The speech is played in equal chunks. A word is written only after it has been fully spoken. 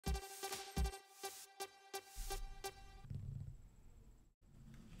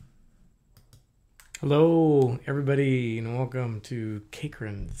Hello, everybody, and welcome to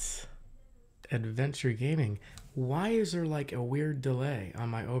Cakeran's Adventure Gaming. Why is there like a weird delay on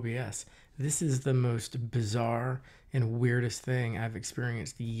my OBS? This is the most bizarre and weirdest thing I've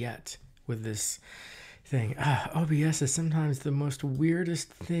experienced yet with this thing. OBS is sometimes the most weirdest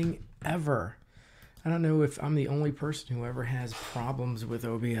thing ever. I don't know if I'm the only person who ever has problems with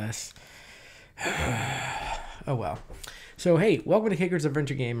OBS. Oh well. So hey, welcome to Cakeran's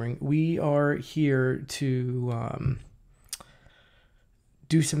Adventure Gaming. We are here to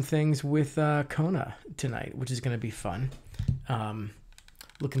do some things with Kona tonight, which is going to be fun.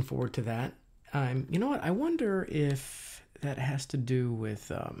 Looking forward to that. You know what? I wonder if that has to do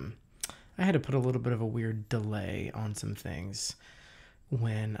with. I had to put a little bit of a weird delay on some things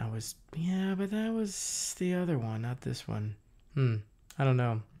when I was. Yeah, but that was the other one, not this one. I don't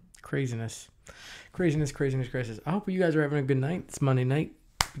know. Craziness. I hope you guys are having a good night. It's Monday night,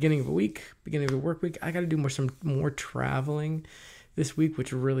 beginning of a week, beginning of a work week. I got to do some more traveling this week,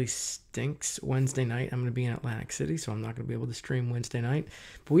 which really stinks. Wednesday night, I'm going to be in Atlantic City, so I'm not going to be able to stream Wednesday night.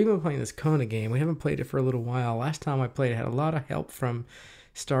 But we've been playing this Kona game. We haven't played it for a little while. Last time I played, I had a lot of help from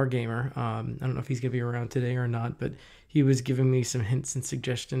Stargamer. I don't know if he's going to be around today or not, but he was giving me some hints and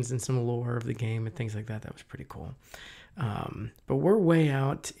suggestions and some lore of the game and things like that. That was pretty cool. But we're way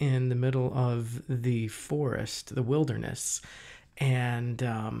out in the middle of the forest, the wilderness, and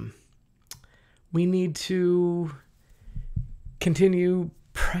we need to continue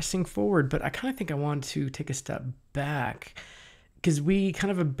pressing forward. But I kind of think I want to take a step back because we kind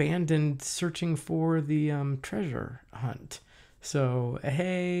of abandoned searching for the treasure hunt. So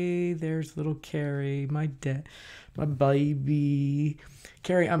hey, there's little Carrie, my baby.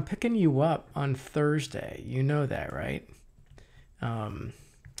 Carrie, I'm picking you up on Thursday. You know that, right?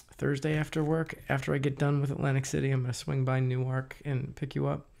 Thursday after work, after I get done with Atlantic City, I'm going to swing by Newark and pick you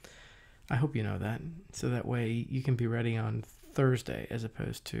up. I hope you know that. So that way you can be ready on Thursday as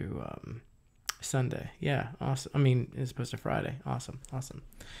opposed to Sunday. Yeah, awesome. I mean, as opposed to Friday. Awesome. Well,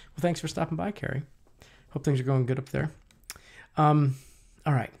 thanks for stopping by, Carrie. Hope things are going good up there. All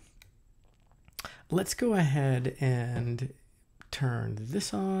right. Let's go ahead and turn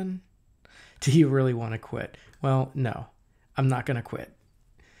this on. Do you really want to quit? Well, no, I'm not going to quit.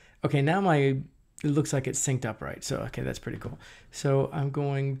 Okay, now it looks like it's synced up right. So, okay, that's pretty cool. So I'm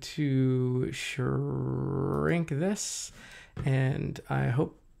going to shrink this, and I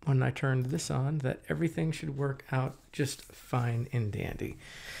hope when I turn this on that everything should work out just fine and dandy.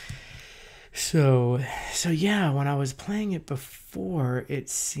 So yeah, when I was playing it before, it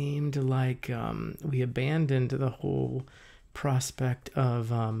seemed like we abandoned the whole prospect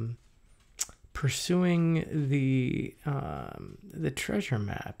of pursuing the treasure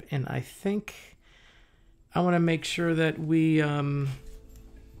map, and I think I want to make sure that we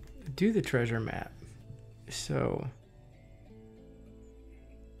do the treasure map. So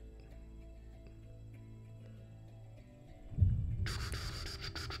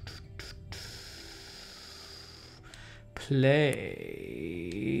play,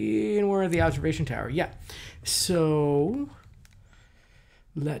 and we're at the observation tower. Yeah, so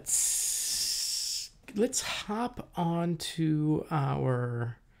let's hop onto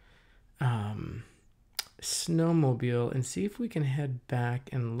our snowmobile and see if we can head back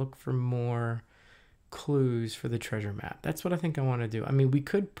and look for more clues for the treasure map. That's what I think I want to do. I mean, we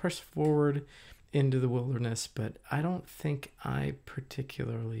could press forward into the wilderness, but I don't think I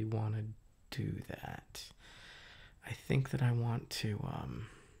particularly want to do that. I think that I want to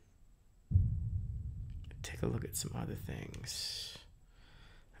take a look at some other things.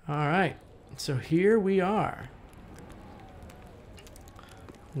 All right, so here we are,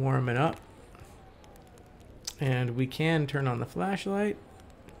 warming up, and we can turn on the flashlight.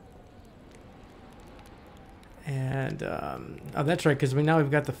 And oh, that's right, because now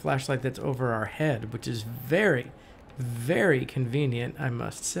we've got the flashlight that's over our head, which is very, very convenient, I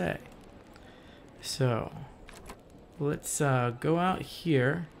must say. So let's go out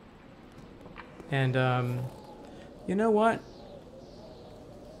here, and you know what?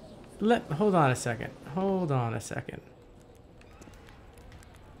 Hold on a second.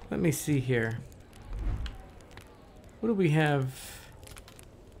 Let me see here. What do we have?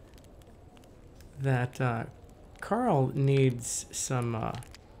 That Carl needs some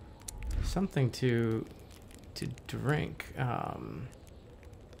something to drink.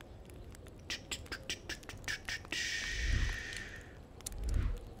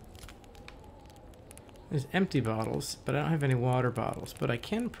 There's empty bottles, but I don't have any water bottles. But I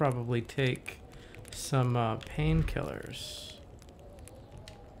can probably take some painkillers.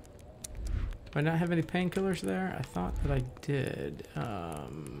 Do I not have any painkillers there? I thought that I did.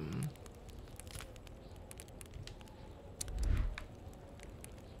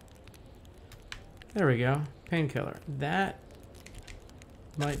 There we go. Painkiller. That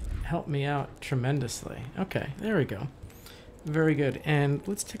might help me out tremendously. Okay, there we go. Very good. And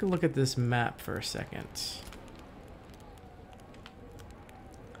let's take a look at this map for a second.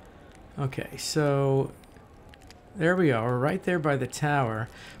 Okay, so there we are. We're right there by the tower,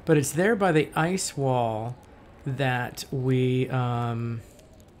 but it's there by the ice wall that we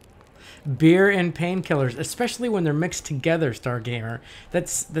beer and painkillers, especially when they're mixed together, Stargamer.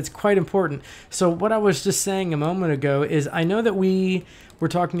 That's quite important. So what I was just saying a moment ago is I know that we were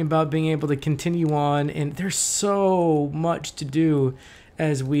talking about being able to continue on, and there's so much to do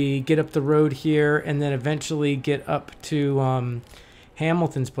as we get up the road here and then eventually get up to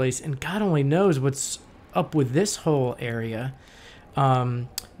Hamilton's place, and God only knows what's up with this whole area.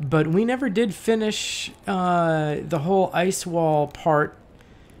 But we never did finish the whole ice wall part.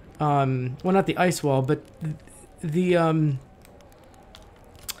 Well, not the ice wall, but the oh,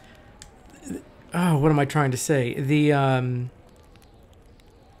 what am I trying to say? The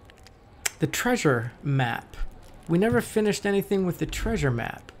treasure map. We never finished anything with the treasure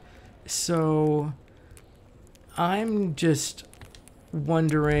map. So I'm just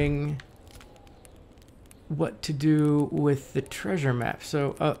wondering what to do with the treasure map.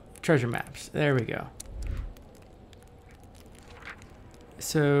 So, treasure maps. There we go.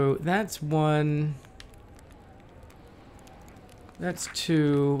 So that's one. That's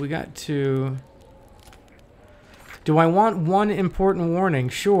two. We got two. Do I want one important warning?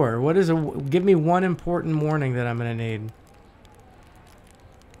 Sure. What is give me one important warning that I'm gonna need.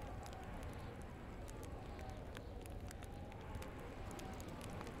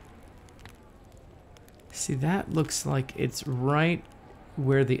 See, that looks like it's right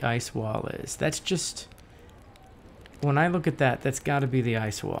where the ice wall is. That's just, when I look at that, that's got to be the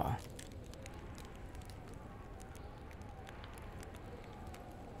ice wall.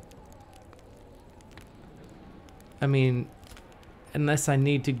 I mean, unless I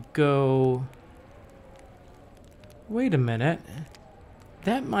need to go... Wait a minute.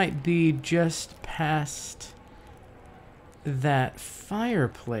 That might be just past that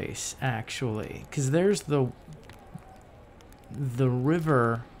fireplace, actually. Because there's the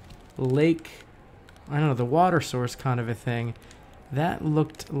river, lake, I don't know, the water source kind of a thing. That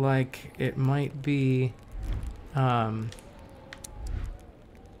looked like it might be...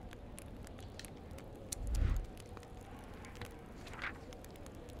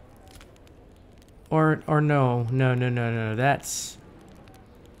 Or no, that's...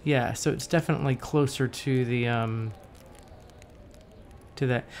 Yeah, so it's definitely closer to the, to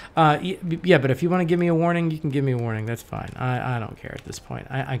that. Yeah, but if you want to give me a warning, you can give me a warning. That's fine. I don't care at this point.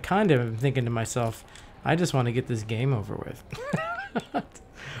 I kind of am thinking to myself, I just want to get this game over with.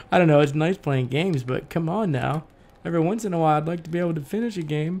 I don't know, it's nice playing games, but come on now. Every once in a while, I'd like to be able to finish a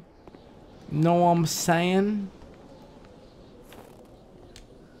game. Know what I'm saying?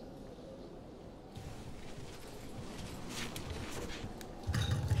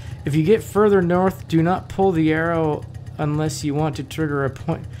 If you get further north, do not pull the arrow unless you want to trigger a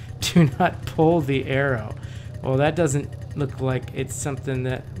point. Do not pull the arrow. Well, that doesn't look like it's something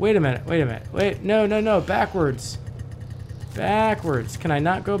that... Wait a minute. Wait, no, backwards. Backwards. Can I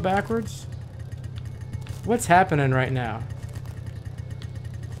not go backwards? What's happening right now?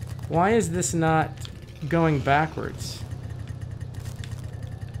 Why is this not going backwards?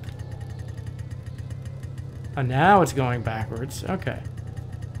 Oh, now it's going backwards. Okay.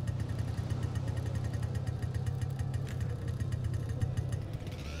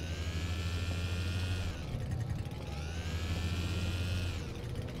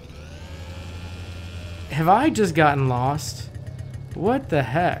 Have I just gotten lost? What the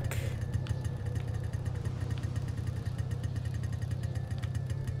heck?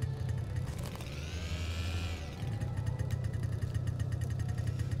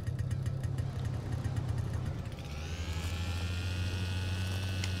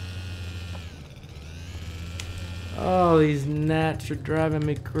 Oh, these gnats are driving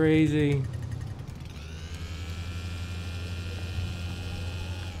me crazy.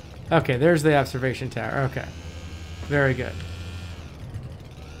 Okay, there's the observation tower. Okay. Very good.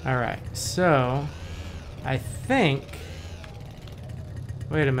 Alright, so... I think...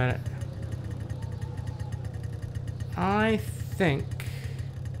 Wait a minute. I think...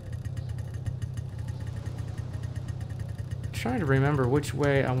 I'm trying to remember which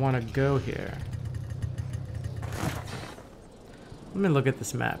way I want to go here. Let me look at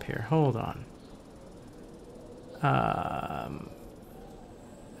this map here. Hold on.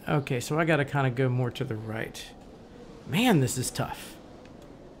 Okay, so I gotta kind of go more to the right. Man, this is tough.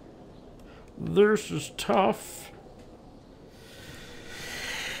 This is tough.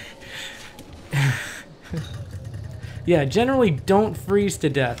 Yeah, generally don't freeze to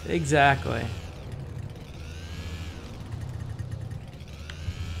death. Exactly.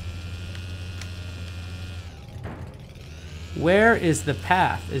 Where is the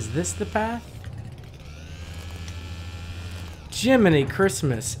path? Is this the path? Jiminy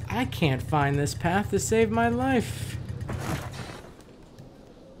Christmas. I can't find this path to save my life.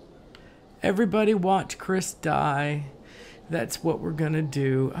 Everybody watch Chris die. That's what we're gonna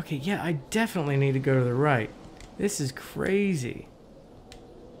do. Okay, yeah, I definitely need to go to the right. This is crazy.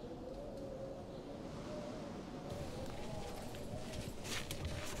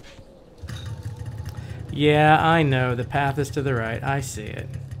 Yeah, I know. The path is to the right. I see it.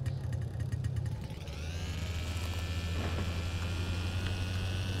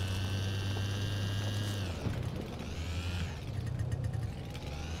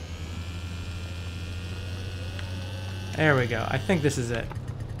 There we go. I think this is it.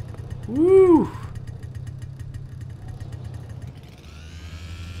 Woo!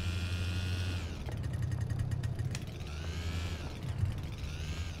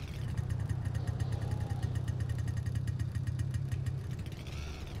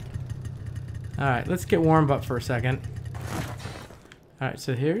 Alright, let's get warmed up for a second. Alright,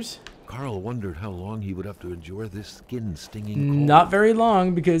 so here's... Carl wondered how long he would have to endure this skin-stinging cold. Not very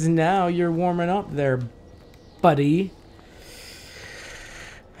long, because now you're warming up there, buddy.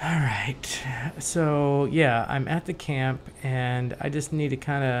 Alright, so yeah, I'm at the camp, and I just need to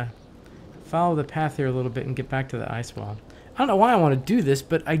kind of follow the path here a little bit and get back to the ice wall. I don't know why I want to do this,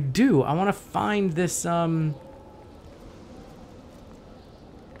 but I do. I want to find this, I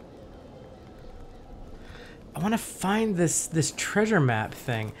want to find this treasure map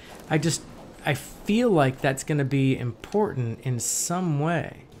thing. I feel like that's going to be important in some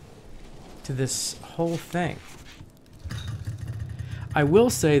way to this whole thing. I will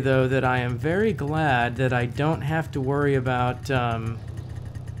say, though, that I am very glad that I don't have to worry about, oh.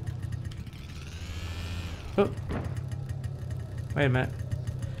 Wait a minute.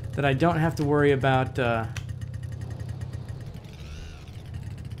 That I don't have to worry about,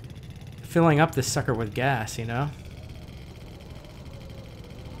 filling up this sucker with gas, you know?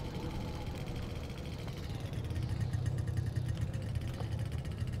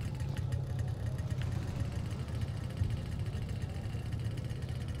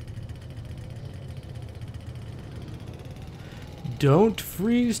 Don't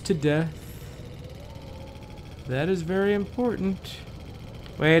freeze to death. That is very important.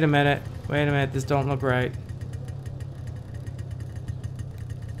 Wait a minute. Wait a minute. This don't look right.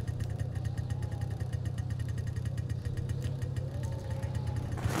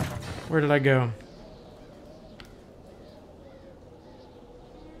 Where did I go?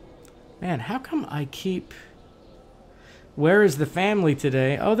 Man, how come I keep... Where is the family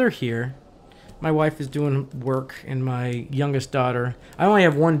today? Oh, they're here. My wife is doing work, and my youngest daughter... I only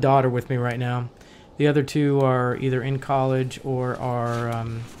have one daughter with me right now. The other two are either in college or are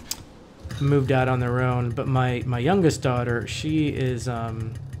moved out on their own. But my youngest daughter, she is...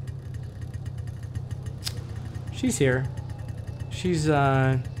 she's here. She's...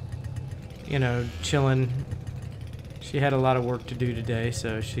 you know, chilling. She had a lot of work to do today,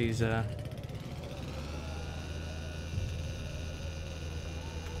 so she's,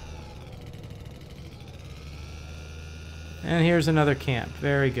 And here's another camp.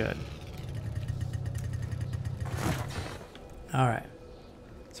 Very good. Alright.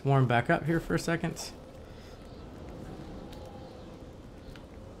 Let's warm back up here for a second.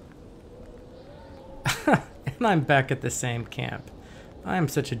 And I'm back at the same camp. I am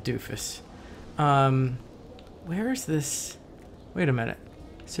such a doofus. Where is this? Wait a minute.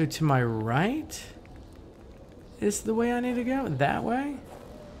 So to my right is the way I need to go? That way?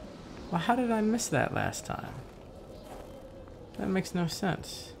 Well, how did I miss that last time? That makes no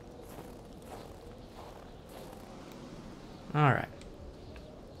sense. Alright.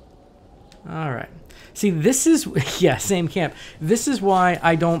 Alright. See, this is... Yeah, same camp. This is why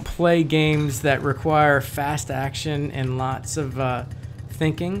I don't play games that require fast action and lots of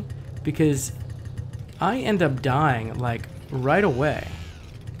thinking. Because I end up dying, like, right away.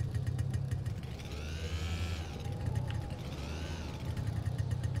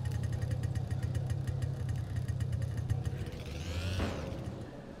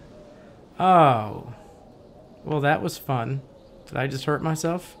 Oh. Well, that was fun. Did I just hurt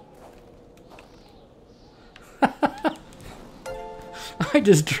myself? I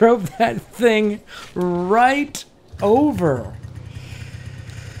just drove that thing right over.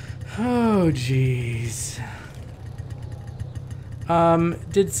 Oh, jeez.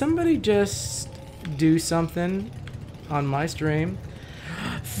 Did somebody just do something on my stream?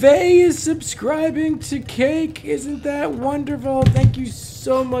 Faye is subscribing to Cake. Isn't that wonderful? Thank you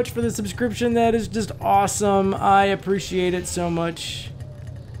so much for the subscription. That is just awesome. I appreciate it so much.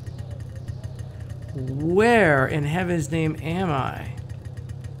 Where in heaven's name am I?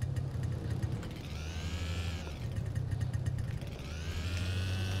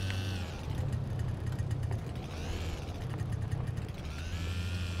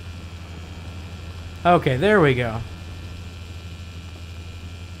 Okay, there we go.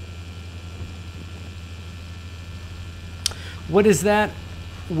 What is that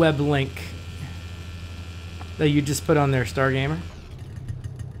web link that you just put on there, Stargamer?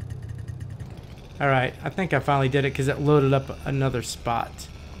 Alright, I think I finally did it because it loaded up another spot.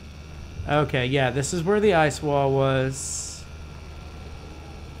 Okay, yeah, this is where the ice wall was.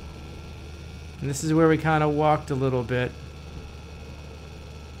 And this is where we kind of walked a little bit.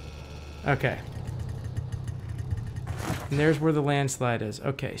 Okay. And there's where the landslide is.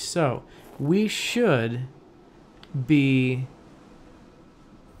 Okay, so we should be...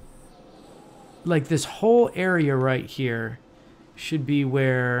 like this whole area right here should be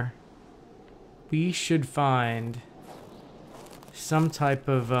where we should find some type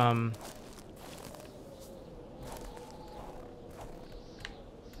of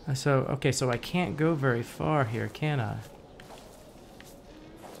okay, so I can't go very far here, can I?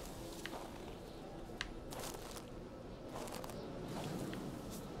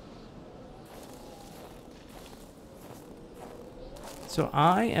 So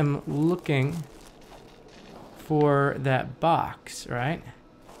I am looking for that box, right?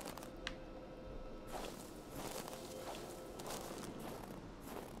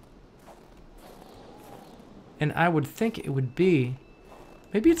 And I would think it would be...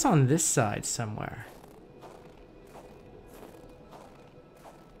 maybe it's on this side somewhere.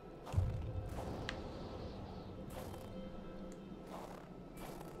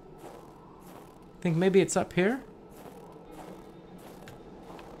 Think maybe it's up here?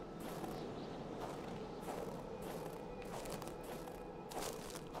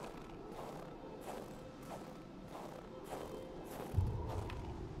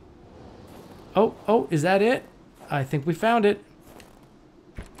 Oh, is that it? I think we found it.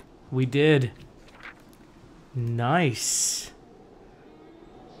 We did. Nice.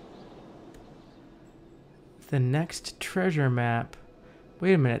 The next treasure map.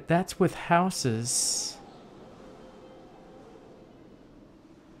 Wait a minute, that's with houses.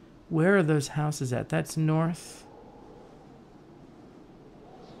 Where are those houses at? That's north.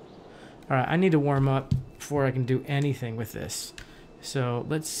 Alright, I need to warm up before I can do anything with this. So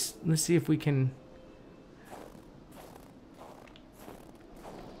let's see if we can...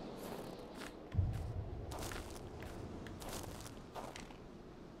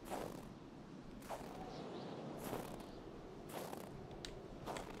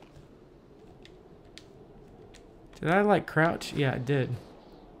 Did I like crouch? Yeah, it did.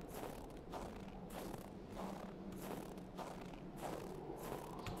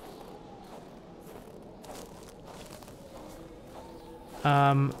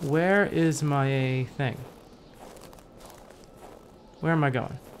 Where is my thing? Where am I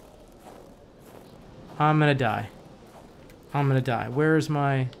going? I'm gonna die. I'm gonna die. Where is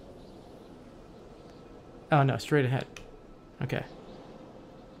my... oh no, straight ahead. Okay.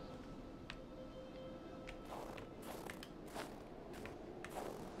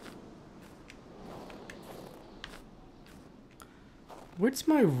 Where's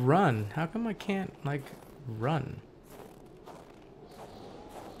my run? How come I can't, like, run?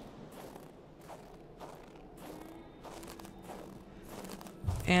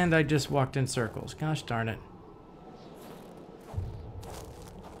 And I just walked in circles. Gosh darn it.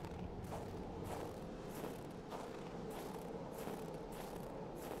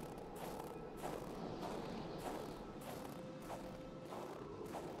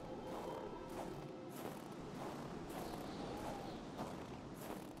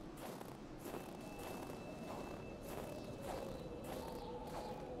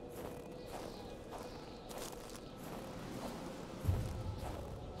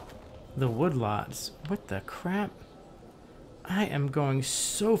 The woodlots. What the crap? I am going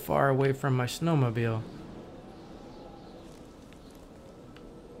so far away from my snowmobile.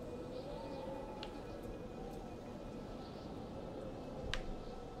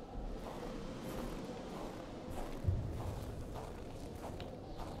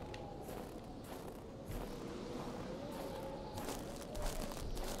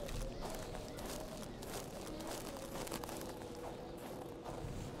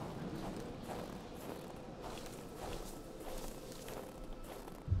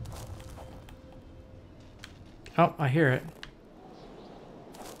 Oh, I hear it.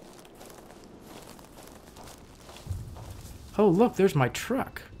 Oh, look, there's my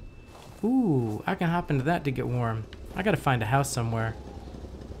truck. Ooh, I can hop into that to get warm. I gotta find a house somewhere.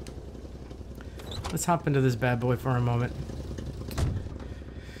 Let's hop into this bad boy for a moment.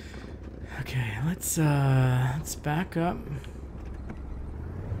 Okay, let's back up.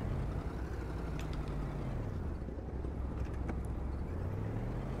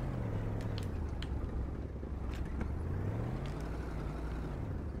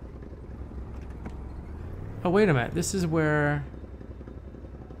 Oh, wait a minute. This is where...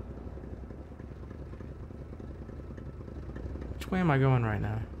 Which way am I going right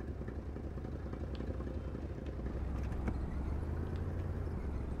now?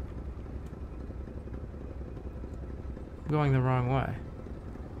 I'm going the wrong way.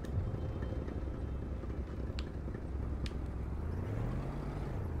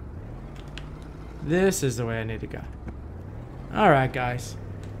 This is the way I need to go. Alright, guys.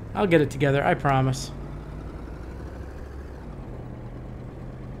 I'll get it together, I promise.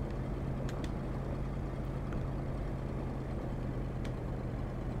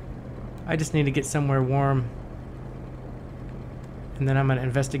 I just need to get somewhere warm. And then I'm going to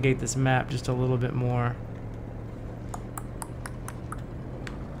investigate this map just a little bit more.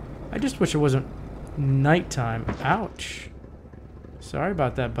 I just wish it wasn't nighttime. Ouch. Sorry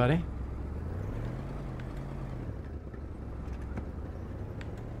about that, buddy.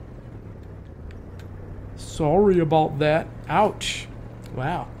 Sorry about that. Ouch.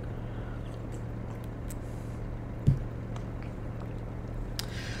 Wow.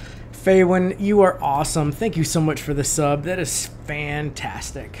 Faywin, you are awesome. Thank you so much for the sub. That is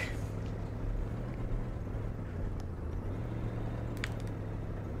fantastic.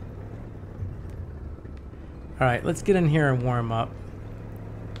 Alright, let's get in here and warm up.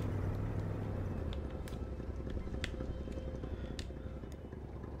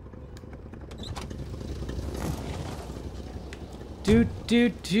 Do do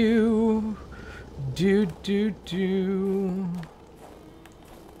do. Do do do.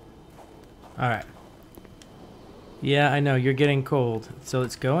 Alright. Yeah, I know, you're getting cold. So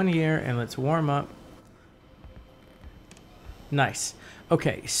let's go in here and let's warm up. Nice.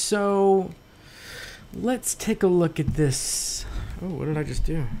 Okay, so let's take a look at this. Oh, what did I just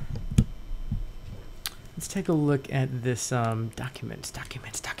do? Let's take a look at this documents.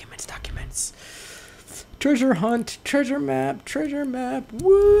 Treasure hunt, treasure map,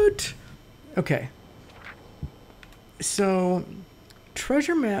 what? Okay. So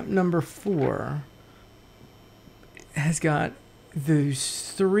treasure map number 4 has got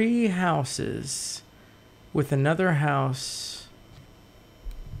those 3 houses with another house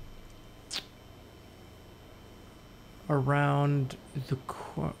around the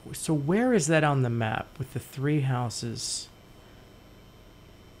so where is that on the map with the 3 houses?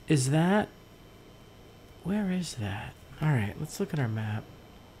 Is that, where is that? All right, let's look at our map.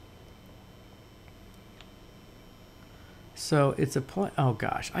 So it's a oh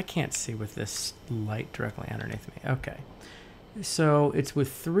gosh, I can't see with this light directly underneath me. Okay. So it's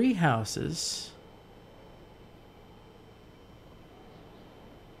with 3 houses.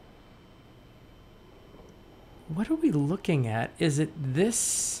 What are we looking at? Is it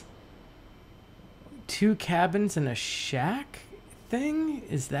this 2 cabins and a shack thing?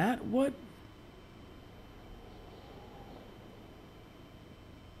 Is that what?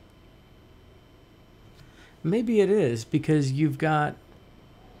 Maybe it is, because you've got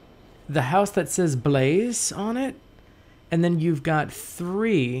the house that says Blaze on it, and then you've got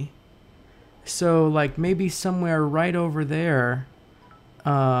 3. So, like, maybe somewhere right over there,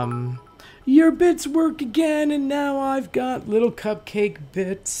 your bits work again, and now I've got little cupcake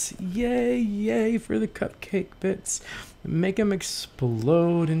bits. Yay, yay for the cupcake bits. Make them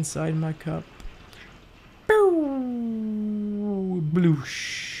explode inside my cup.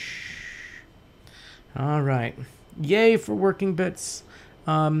 Bloosh. All right. Yay for working bits.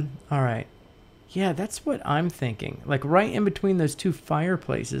 All right. Yeah, that's what I'm thinking. Like right in between those 2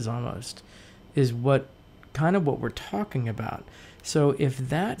 fireplaces almost is what kind of what we're talking about. So if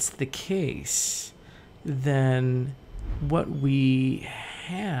that's the case, then what we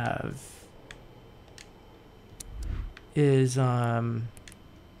have is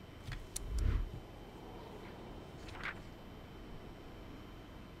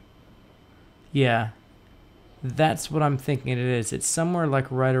yeah. That's what I'm thinking it is. It's somewhere like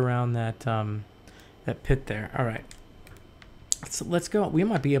right around that that pit there. All right. So let's go. We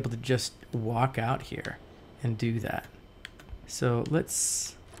might be able to just walk out here and do that. So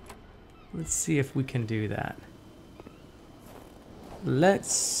let's see if we can do that.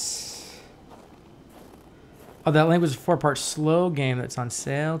 Oh, that Language 4-part slow game that's on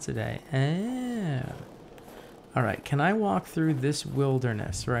sale today. Oh. All right, can I walk through this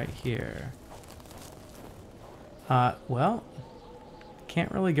wilderness right here? Well,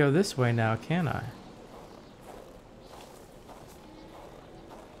 can't really go this way now, can I?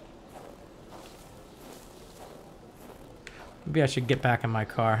 Maybe I should get back in my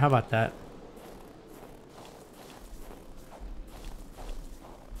car. How about that?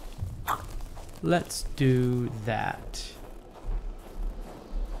 Let's do that.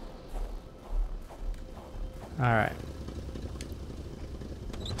 All right.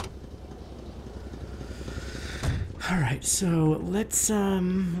 All right, so let's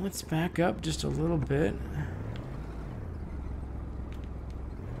back up just a little bit.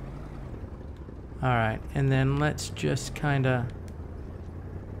 All right, and then let's just kind of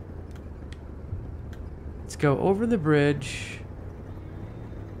let's go over the bridge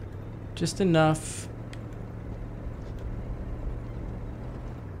just enough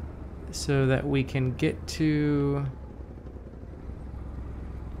so that we can get to.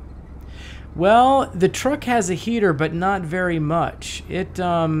 Well, the truck has a heater, but not very much. It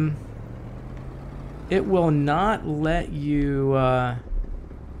will not let you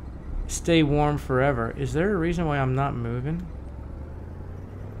stay warm forever. Is there a reason why I'm not moving?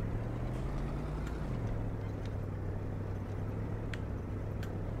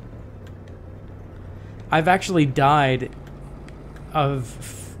 I've actually died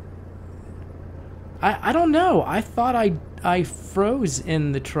of... I don't know. I thought I froze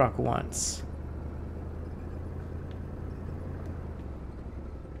in the truck once.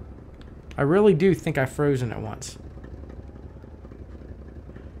 I really do think I froze in it once.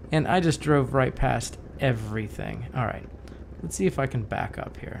 And I just drove right past everything. All right. Let's see if I can back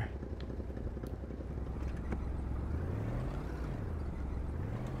up here.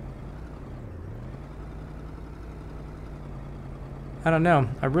 I don't know.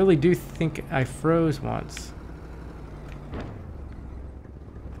 I really do think I froze once.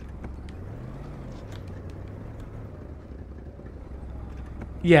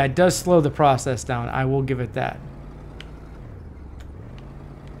 Yeah, it does slow the process down. I will give it that.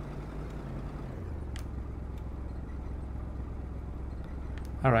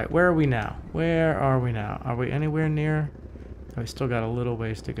 All right, where are we now? Where are we now? Are we anywhere near? Oh, we still got a little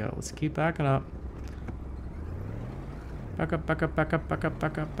ways to go. Let's keep backing up. Back up, back up, back up, back up,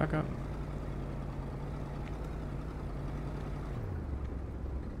 back up, back up.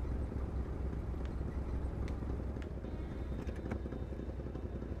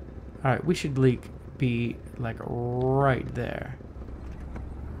 All right, we should be like right there.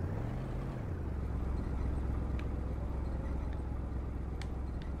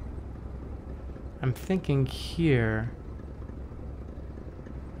 I'm thinking here.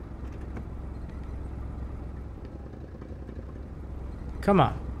 Come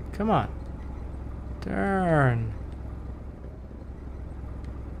on, come on. Darn.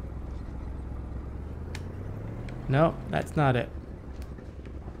 No, that's not it.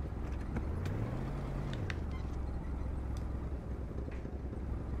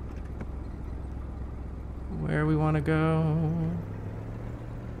 Where we want to go.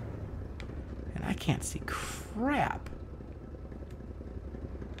 And I can't see crap.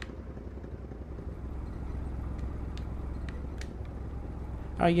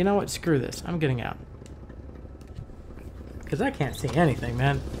 Oh, you know what? Screw this. I'm getting out. Because I can't see anything,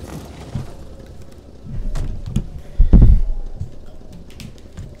 man.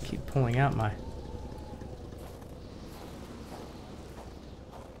 Keep pulling out my...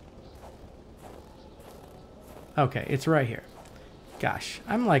 Okay, it's right here. Gosh,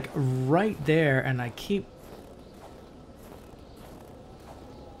 I'm like right there and I keep...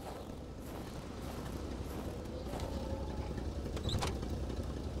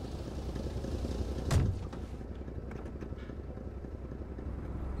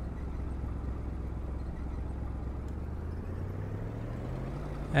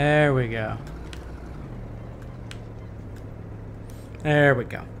 There we go. There we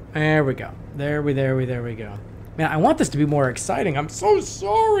go. There we go. There we go. Man, I want this to be more exciting. I'm so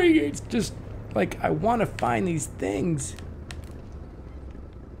sorry. It's just like I want to find these things.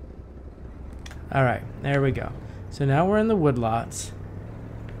 All right, there we go. So now we're in the woodlots.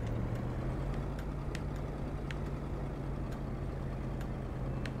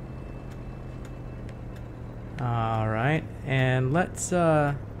 All right, and let's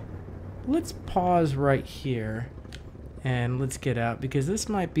pause right here and let's get out because this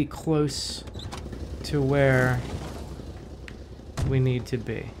might be close to where we need to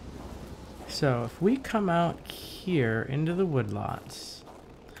be. So if we come out here into the woodlots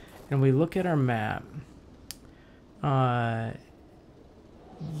and we look at our map,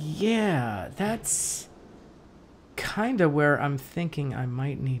 yeah, that's kind of where I'm thinking I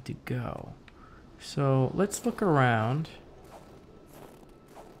might need to go. So let's look around.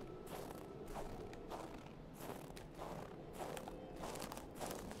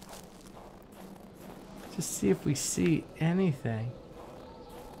 Just see if we see anything.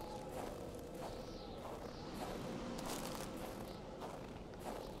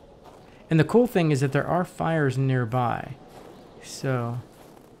 And the cool thing is that there are fires nearby. So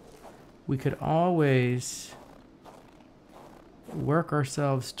we could always work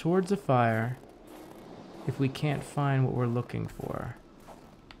ourselves towards a fire if we can't find what we're looking for.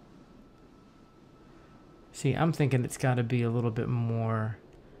 See, I'm thinking it's got to be a little bit more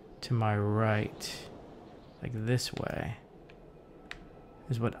to my right. Like this way.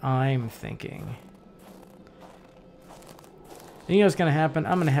 Is what I'm thinking. And you know what's going to happen?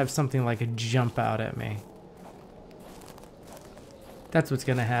 I'm going to have something like a jump out at me. That's what's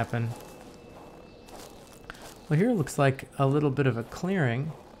going to happen. Well, here it looks like a little bit of a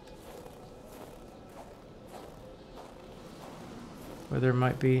clearing. Where there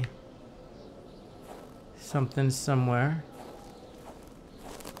might be something somewhere.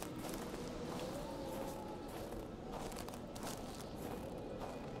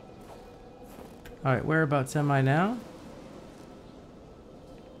 Alright, whereabouts am I now?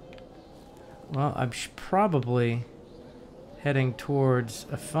 Well, I'm probably heading towards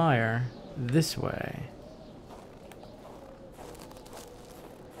a fire this way.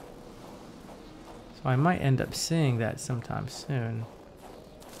 So I might end up seeing that sometime soon.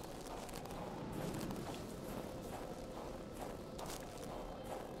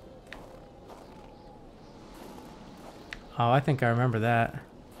 Oh, I think I remember that.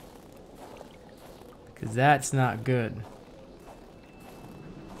 Because that's not good.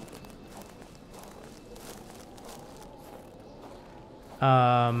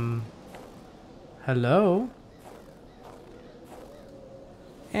 Hello?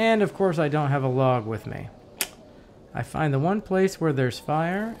 And of course I don't have a log with me. I find the one place where there's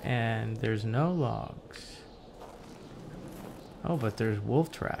fire and there's no logs. Oh, but there's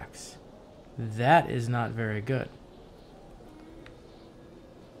wolf tracks. That is not very good.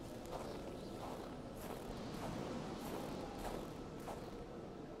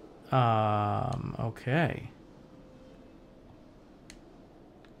 Okay.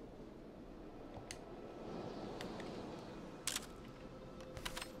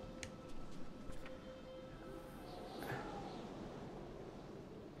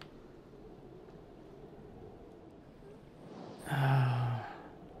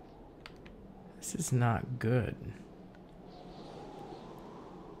 This is not good.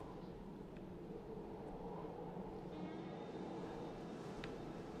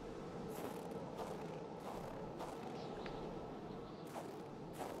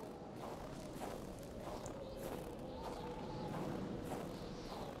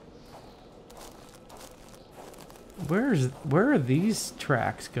 Where are these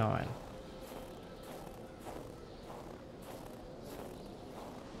tracks going?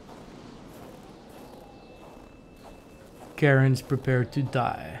 Karen's prepared to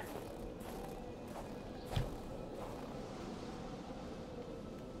die.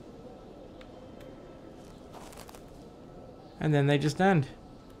 And then they just end.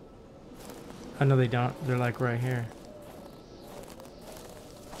 Oh no, they don't. They're like right here.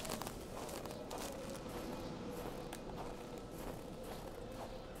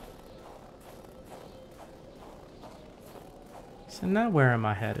 So now where am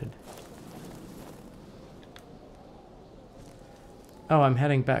I headed? Oh, I'm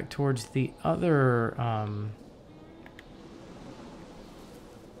heading back towards the other, I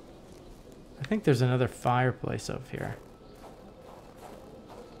think there's another fireplace up here.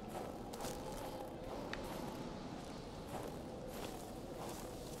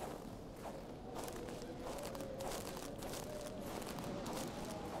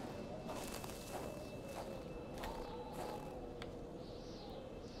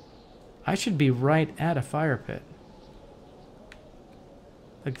 I should be right at a fire pit.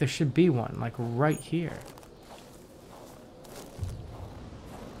 Like there should be one, like right here.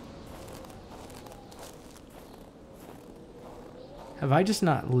 Have I just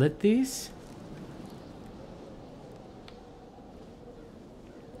not lit these?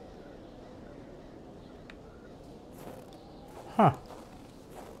 Huh.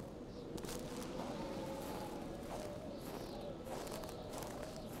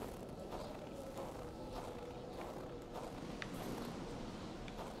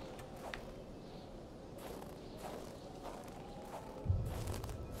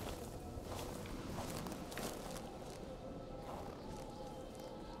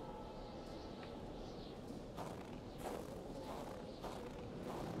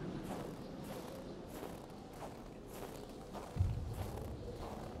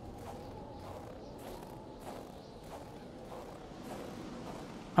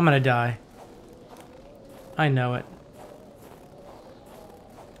 I'm gonna die. I know it.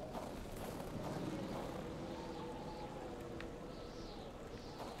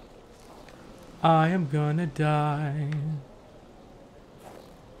 I am gonna die.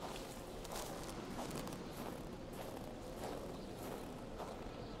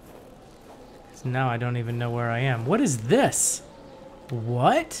 So now I don't even know where I am. What is this?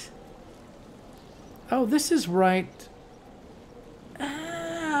 What? Oh, this is right.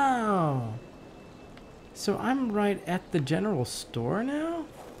 Oh. So I'm right at the general store now?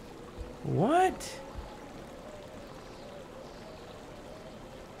 What?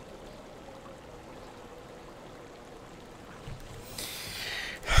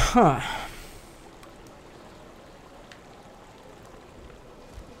 Huh.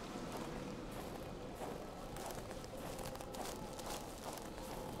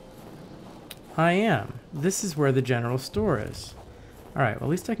 I am. This is where the general store is. Alright, well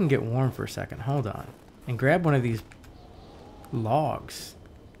at least I can get warm for a second. Hold on. And grab one of these logs.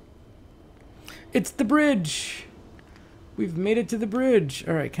 It's the bridge! We've made it to the bridge.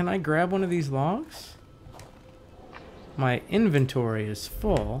 Alright, can I grab one of these logs? My inventory is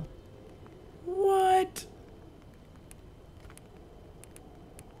full. What?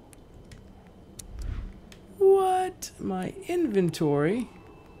 What? My inventory?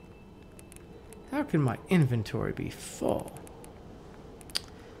 How can my inventory be full?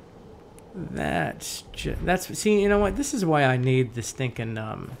 That's see, you know what? This is why I need the stinking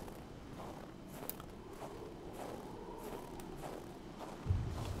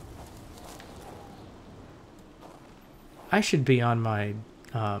I should be on my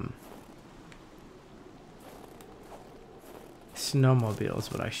snowmobile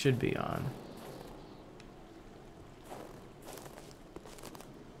is what I should be on.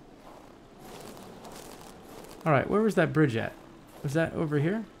 Alright, where was that bridge at? Was that over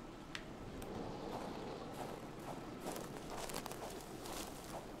here?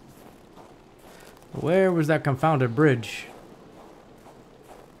 Where was that confounded bridge?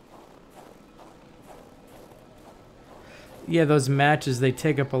 Yeah, those matches, they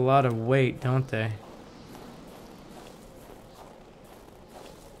take up a lot of weight, don't they?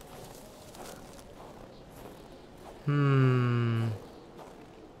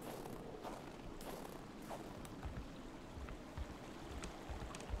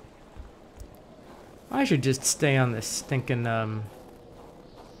 I should just stay on this stinking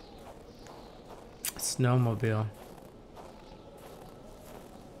snowmobile.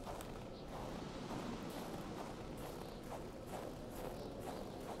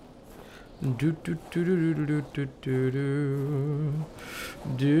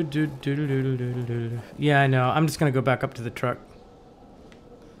 Yeah, I know. I'm just gonna go back up to the truck.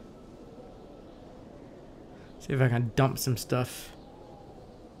 See if I can dump some stuff.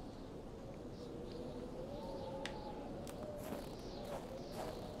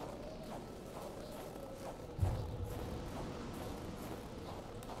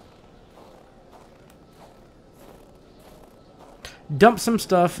 Dump some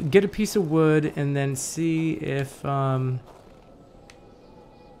stuff, get a piece of wood, and then see if,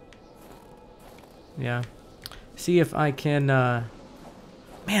 yeah. See if I can, man,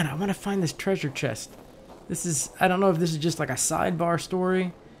 I want to find this treasure chest. This is, I don't know if this is just like a sidebar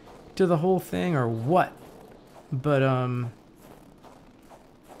story to the whole thing or what. But,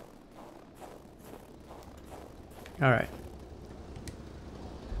 alright.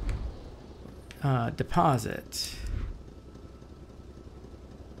 Deposit.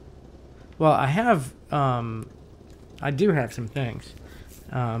 Well, I have, I do have some things.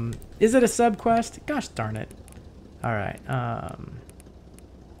 Is it a sub-quest? Gosh darn it. Alright,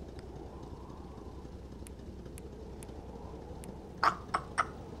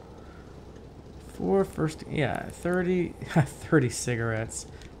 for first, yeah, 30, 30 cigarettes.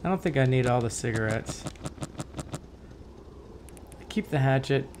 I don't think I need all the cigarettes. Keep the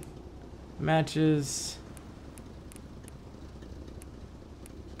hatchet. Matches.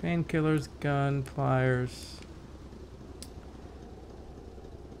 Painkillers, gun, pliers.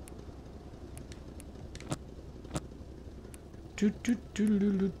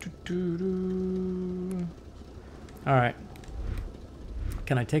 Alright.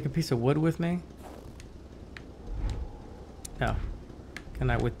 Can I take a piece of wood with me? No. Can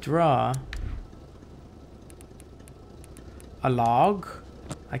I withdraw a log?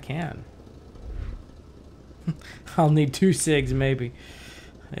 I can. I'll need 2 cigs maybe.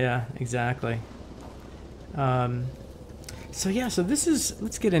 Yeah, exactly. So yeah, so this is,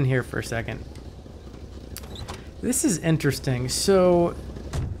 let's get in here for a second. This is interesting. So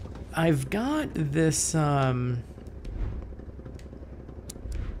I've got this,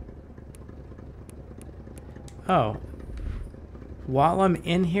 Oh. While I'm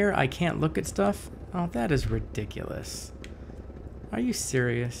in here, I can't look at stuff? Oh, that is ridiculous. Are you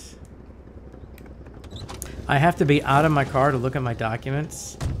serious? I have to be out of my car to look at my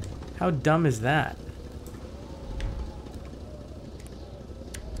documents? How dumb is that?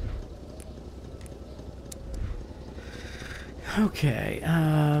 Okay,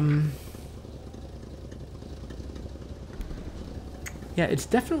 yeah, it's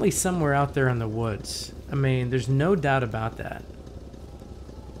definitely somewhere out there in the woods. I mean, there's no doubt about that.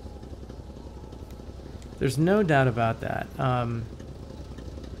 There's no doubt about that.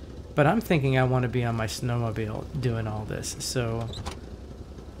 But I'm thinking I want to be on my snowmobile doing all this, so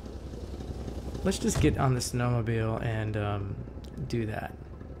let's just get on the snowmobile and do that.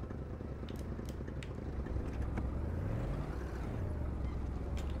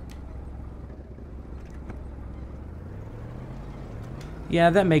 Yeah,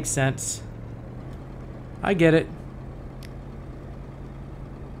 that makes sense. I get it.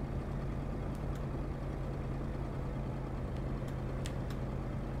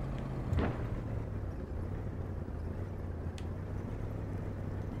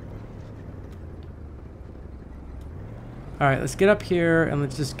 Alright, let's get up here and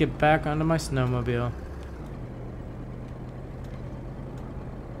let's just get back onto my snowmobile.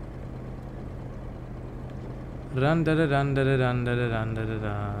 Dun da da dun da da dun da da dun da da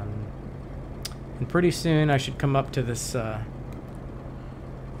dun. And pretty soon I should come up to this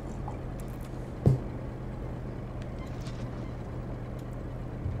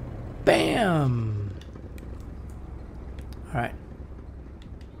bam! Alright.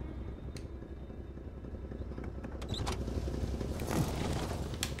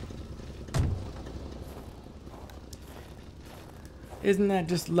 Isn't that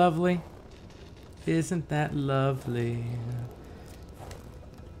just lovely? Isn't that lovely?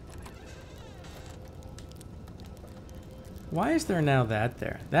 Why is there now that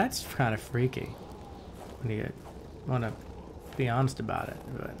there? That's kind of freaky. When you want to be honest about it,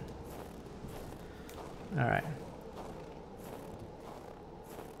 but all right.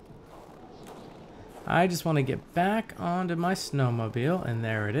 I just want to get back onto my snowmobile, and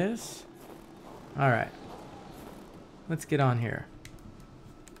there it is. All right. Let's get on here.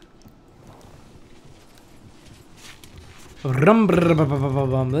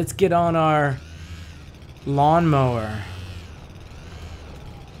 Let's get on our lawnmower.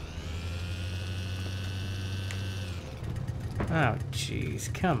 Oh,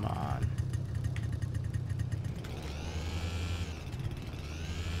 jeez, come on.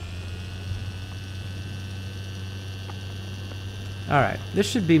 All right, this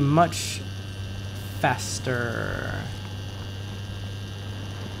should be much faster.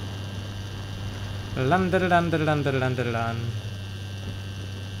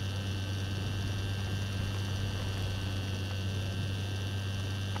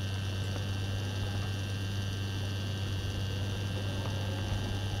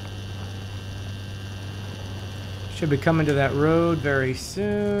 Should be coming to that road very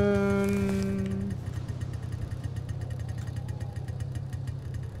soon.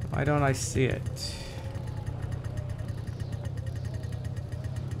 Why don't I see it?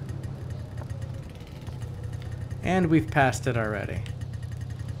 And we've passed it already.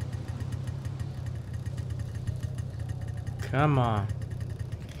 Come on.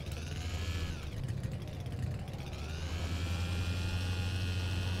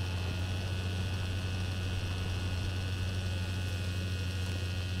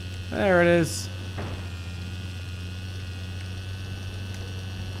 There it is.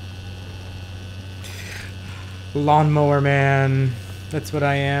 Lawnmower man. That's what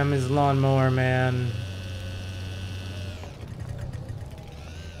I am, is lawnmower man.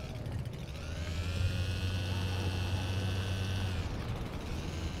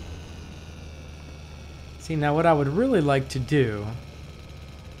 See, now what I would really like to do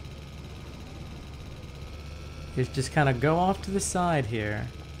is just kind of go off to the side here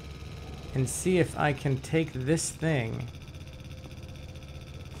and see if I can take this thing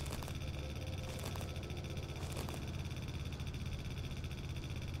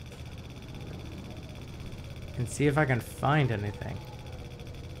and see if I can find anything.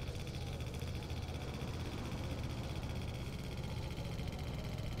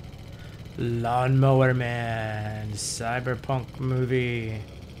 Lawnmower Man, cyberpunk movie.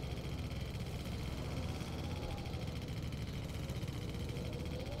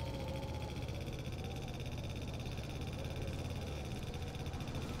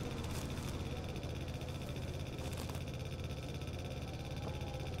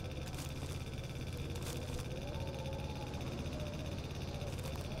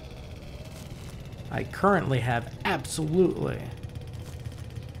 I currently have absolutely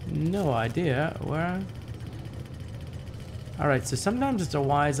no idea where... Alright, so sometimes it's a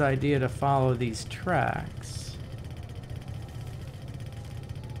wise idea to follow these tracks.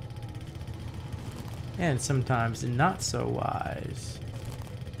 And sometimes not so wise.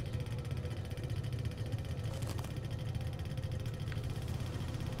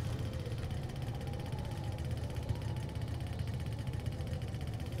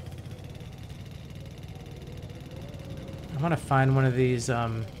 I want to find one of these, I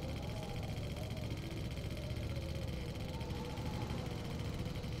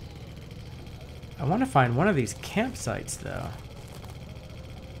want to find one of these campsites, though.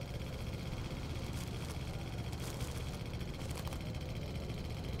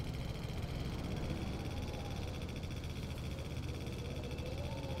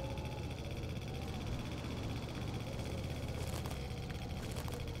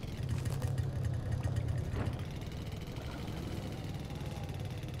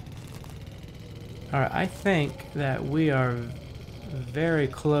 Alright, I think that we are very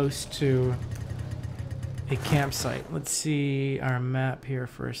close to a campsite. Let's see our map here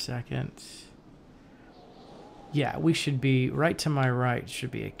for a second. Yeah, we should be, right to my right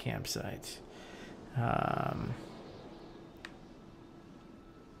should be a campsite.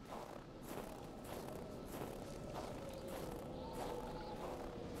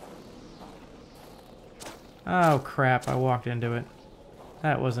 Oh crap, I walked into it.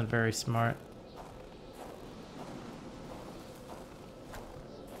 That wasn't very smart.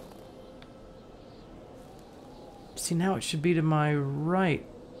 See, now it should be to my right.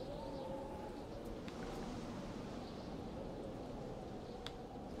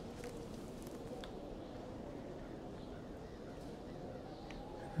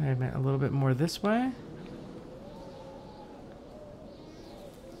 Wait a minute, a little bit more this way.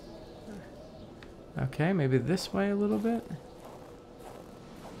 Okay, maybe this way a little bit.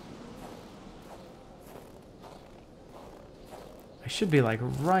 I should be like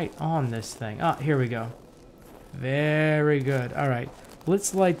right on this thing. Ah, here we go. Very good. All right,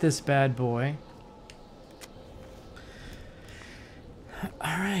 let's light this bad boy.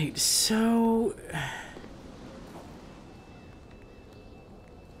 All right, so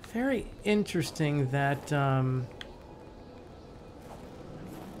very interesting that I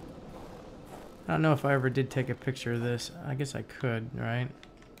don't know if I ever did take a picture of this. I guess I could, right?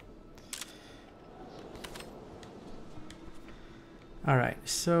 All right,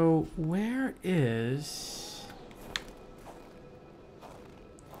 so where is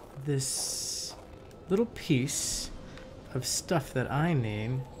this little piece of stuff that I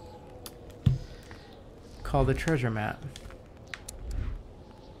need called a treasure map?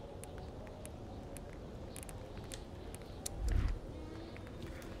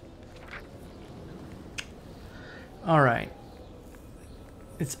 All right.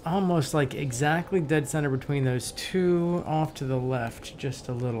 It's almost like exactly dead center between those two, off to the left just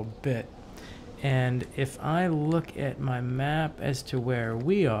a little bit. And if I look at my map as to where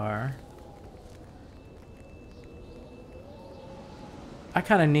we are, I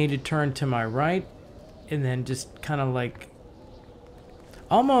kind of need to turn to my right and then just kind of like,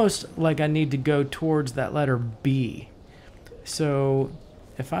 almost like I need to go towards that letter B. So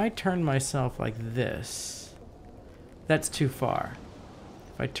if I turn myself like this, that's too far.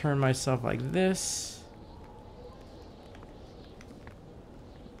 If I turn myself like this,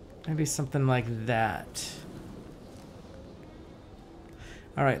 maybe something like that.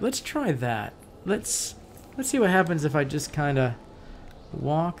 All right, let's try that. Let's see what happens if I just kind of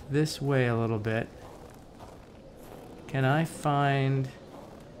walk this way a little bit. Can I find...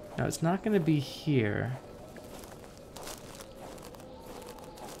 No, it's not going to be here.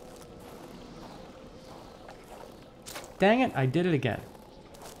 Dang it, I did it again.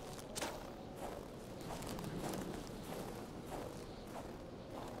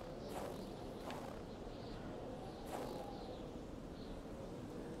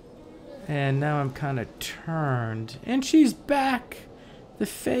 And now I'm kind of turned. And she's back! The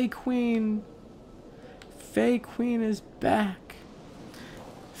Fey Queen! Fey Queen is back!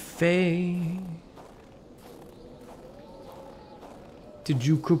 Fey... Did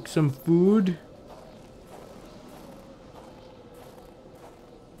you cook some food?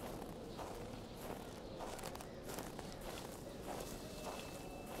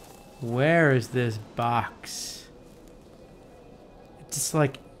 Where is this box? It's just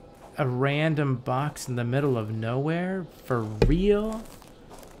like a random box in the middle of nowhere? For real?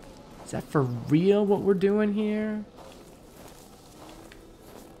 Is that for real what we're doing here?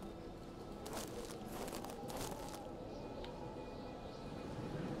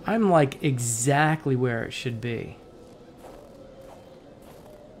 I'm like exactly where it should be.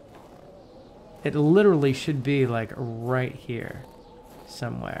 It literally should be like right here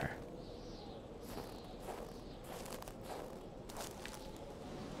somewhere.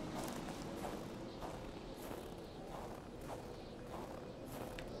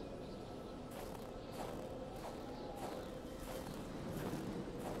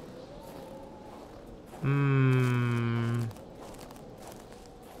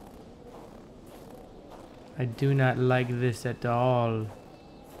 I do not like this at all.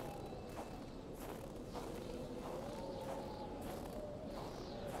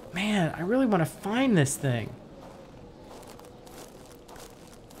 Man, I really want to find this thing.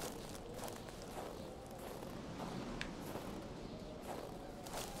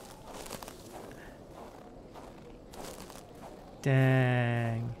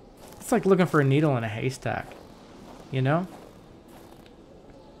 Dang. It's like looking for a needle in a haystack, you know?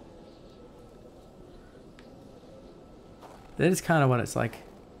 That is kind of what it's like.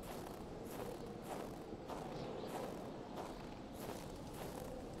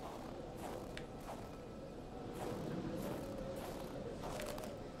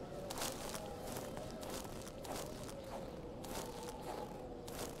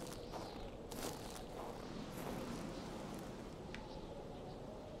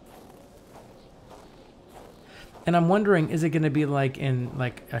 And I'm wondering, is it going to be like in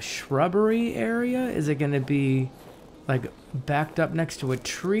like a shrubbery area? Is it going to be like backed up next to a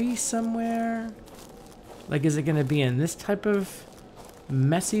tree somewhere? Like, is it going to be in this type of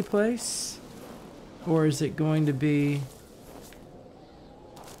messy place? Or is it going to be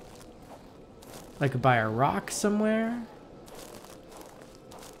like by a rock somewhere?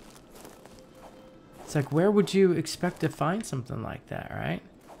 It's like, where would you expect to find something like that, right?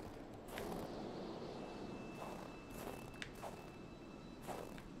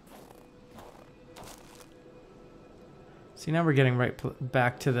 See, now we're getting right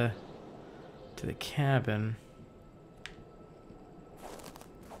back to the cabin.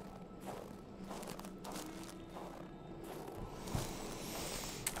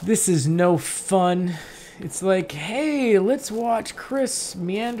 This is no fun. It's like, hey, let's watch Chris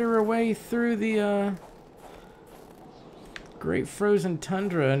meander away through the great frozen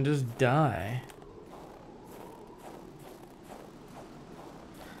tundra and just die.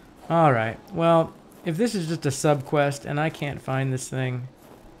 All right, well, if this is just a sub-quest and I can't find this thing,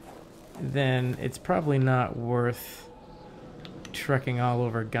 then it's probably not worth trekking all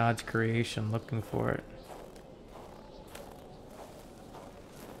over God's creation looking for it.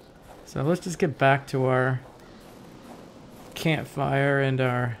 So let's just get back to our campfire and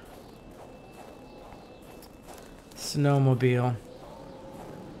our snowmobile.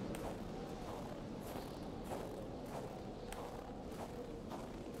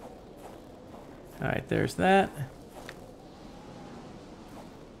 Alright, there's that.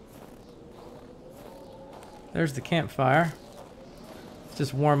 There's the campfire. Let's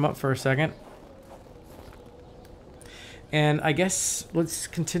just warm up for a second. And I guess let's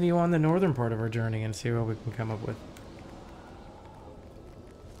continue on the northern part of our journey and see what we can come up with.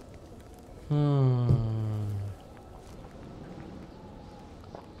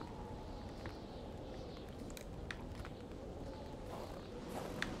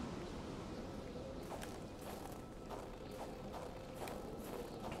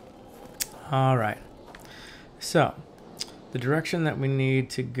 All right. So, the direction that we need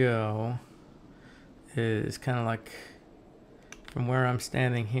to go is kind of like from where I'm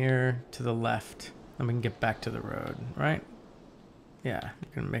standing here to the left. Then we can get back to the road, right? Yeah, you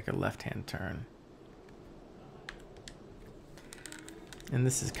can make a left-hand turn. And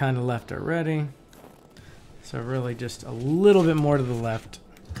this is kind of left already. So really just a little bit more to the left.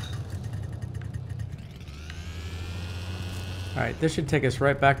 All right, this should take us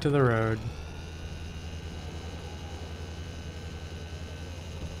right back to the road.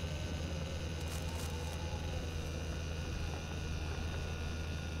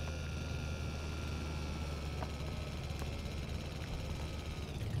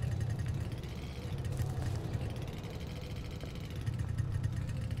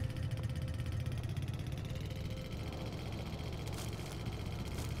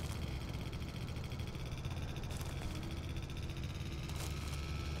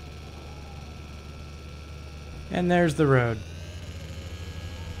 And there's the road.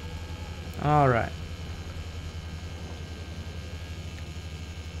 All right.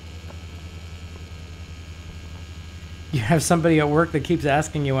 You have somebody at work that keeps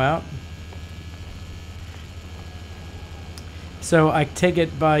asking you out? So I take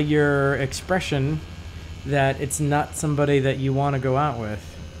it by your expression that it's not somebody that you want to go out with.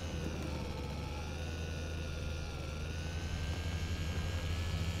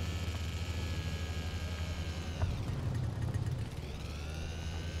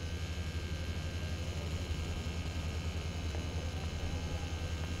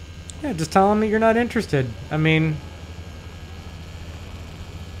 Yeah, just tell him that you're not interested. I mean,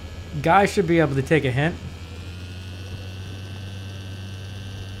 guys should be able to take a hint.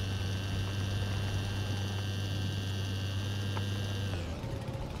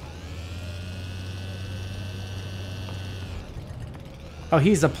 Oh,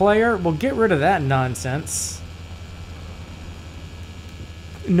 he's a player? Well, get rid of that nonsense.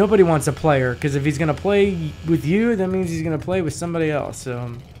 Nobody wants a player, because if he's going to play with you, that means he's going to play with somebody else.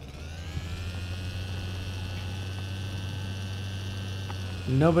 So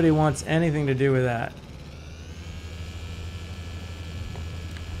nobody wants anything to do with that.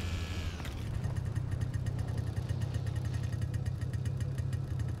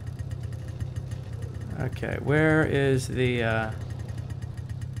 Okay, where is the...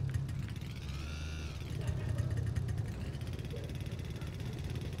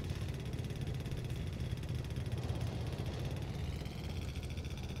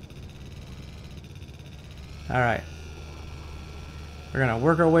 Alright. We're going to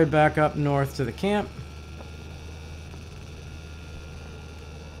work our way back up north to the camp.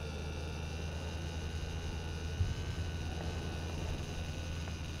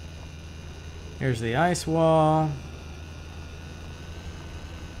 Here's the ice wall.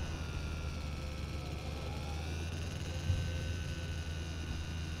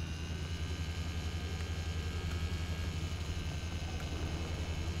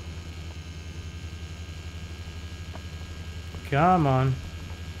 Come on.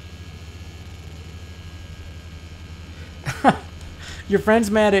 Your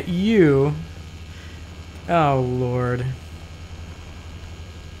friend's mad at you. Oh, Lord.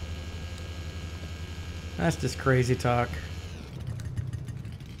 That's just crazy talk.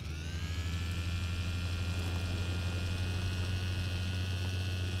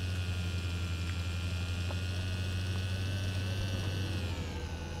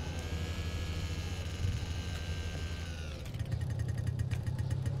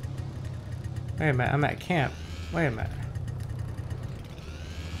 Wait a minute, I'm at camp. Wait a minute.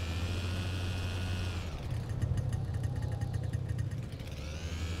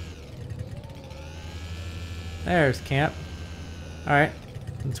 There's camp. Alright,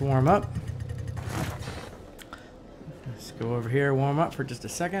 let's warm up. Let's go over here, warm up for just a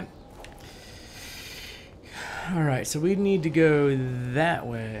second. Alright, so we need to go that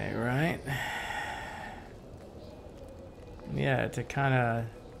way, right? Yeah, to kind of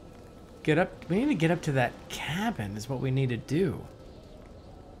get up. We need to get up to that cabin is what we need to do.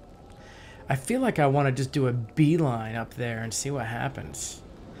 I feel like I want to just do a beeline up there and see what happens.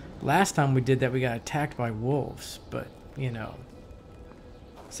 Last time we did that, we got attacked by wolves, but, you know,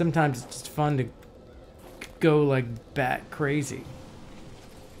 sometimes it's just fun to go, like, bat crazy.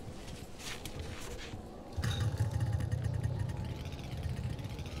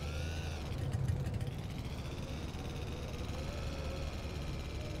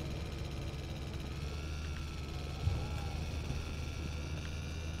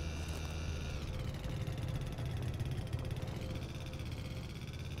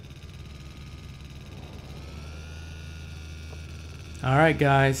 Alright,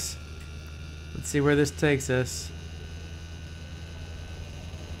 guys. Let's see where this takes us.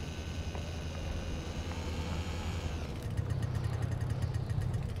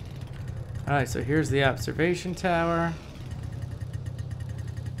 Alright, so here's the observation tower.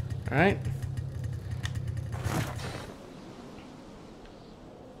 Alright.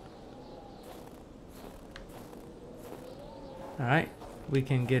 Alright, we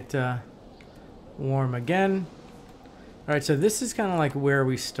can get warm again. Alright, so this is kind of like where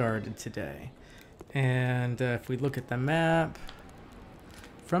we started today. And if we look at the map,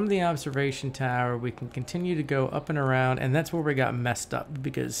 from the observation tower, we can continue to go up and around, and that's where we got messed up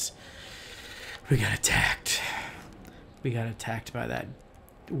because we got attacked. We got attacked by that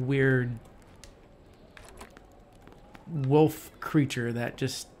weird wolf creature that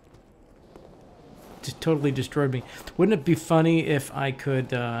just totally destroyed me. Wouldn't it be funny if I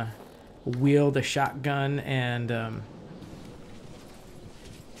could wield a shotgun and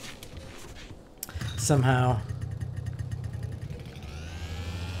somehow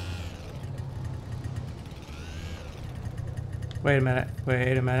wait a minute,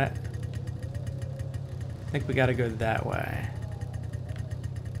 wait a minute. I think we gotta go that way.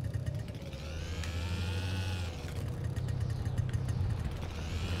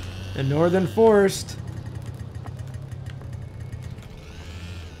 The Northern Forest.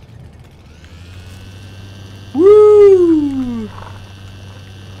 Woo!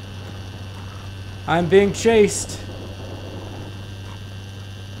 I'm being chased.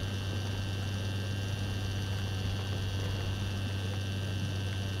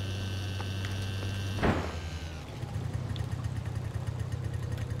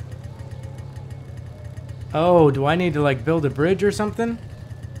 Oh, do I need to like build a bridge or something?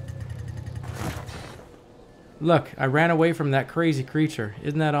 Look, I ran away from that crazy creature.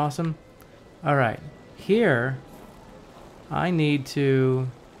 Isn't that awesome? Alright, here I need to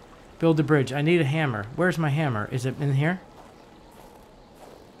build a bridge. I need a hammer. Where's my hammer? Is it in here?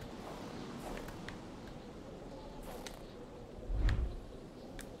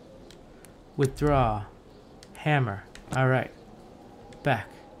 Withdraw. Hammer. Alright. Back.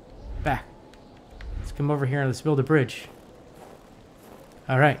 Back. Let's come over here and let's build a bridge.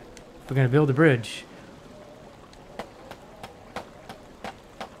 Alright. We're going to build a bridge.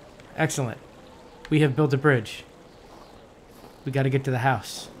 Excellent. We have built a bridge. We got to get to the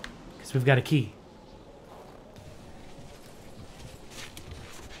house. Because we've got a key.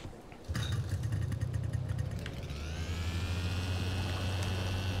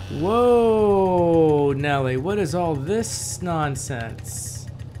 Whoa, Nelly, what is all this nonsense?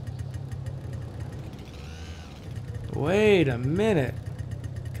 Wait a minute.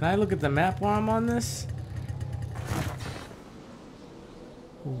 Can I look at the map while I'm on this?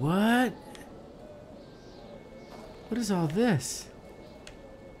 What? What is all this?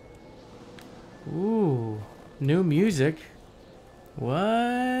 Ooh, new music.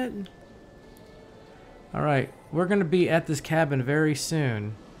 What? All right, we're gonna be at this cabin very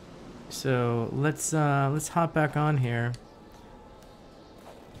soon. So let's hop back on here.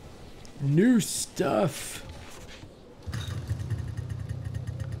 New stuff.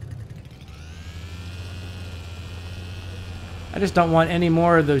 I just don't want any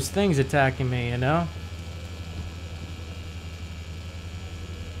more of those things attacking me, you know?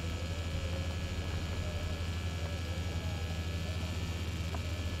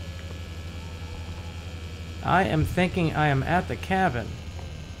 I am thinking I am at the cabin.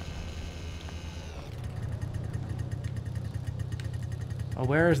 Oh,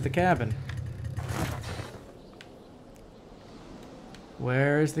 where is the cabin?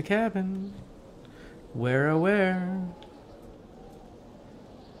 Where is the cabin? Where, oh, where?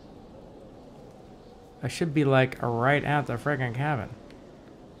 I should be like right at the friggin' cabin.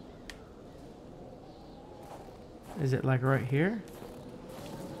 Is it like right here?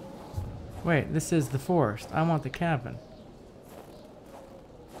 Wait, this is the forest. I want the cabin.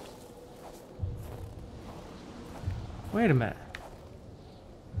 Wait a minute.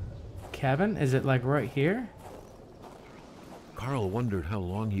 Cabin? Is it like right here? Carl wondered how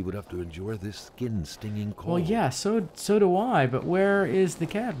long he would have to endure this skin-stinging cold. Well, yeah, so do I, but where is the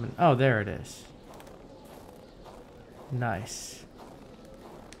cabin? Oh, there it is. Nice.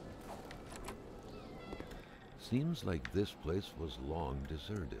 Seems like this place was long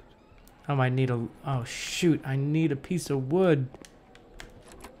deserted. Oh, I need a... Oh, shoot. I need a piece of wood.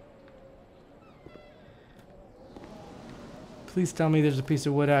 Please tell me there's a piece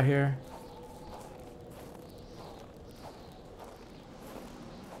of wood out here.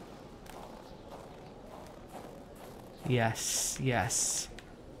 Yes, yes.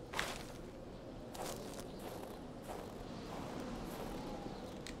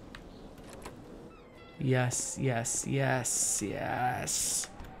 Yes, yes, yes, yes.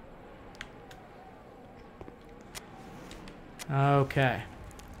 Okay.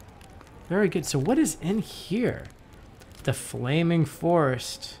 Very good. So what is in here? The flaming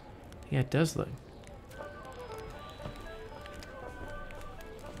forest. Yeah, it does look.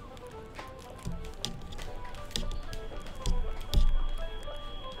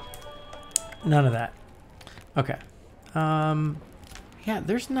 None of that. Okay. Yeah,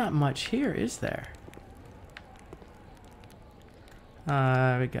 there's not much here, is there?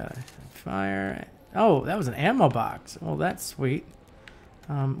 We got a fire. Oh, that was an ammo box. Well, that's sweet.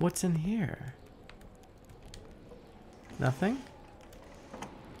 What's in here? Nothing?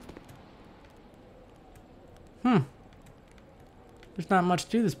 There's not much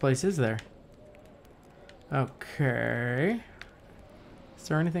to this place, is there? Okay. Is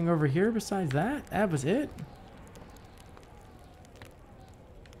there anything over here besides that? That was it?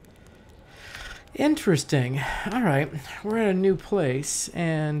 Interesting. Alright, we're at a new place,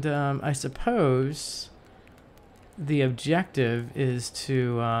 and I suppose the objective is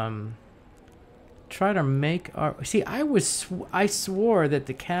to try to make our... See, I swore that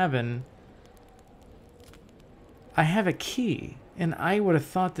the cabin... I have a key, and I would have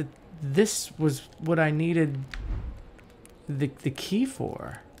thought that this was what I needed the key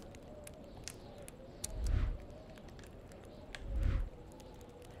for.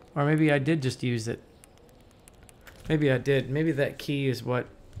 Or maybe I did just use it. Maybe I did. Maybe that key is what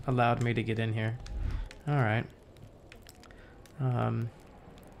allowed me to get in here. Alright.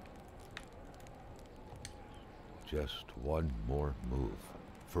 Just one more move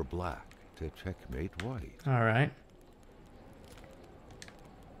for Black to checkmate white. All right.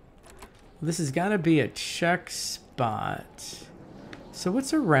 This has got to be a check spot. So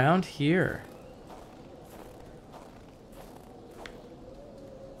what's around here?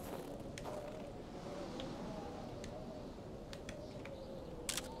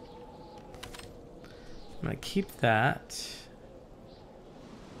 I'm going to keep that.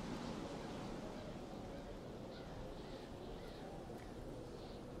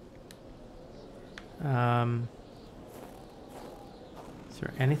 Is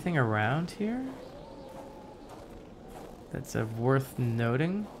there anything around here that's of worth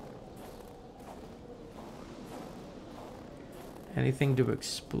noting? Anything to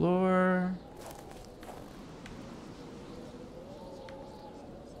explore?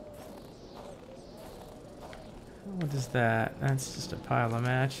 What is that? That's just a pile of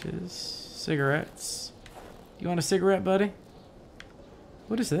matches. Cigarettes. You want a cigarette, buddy?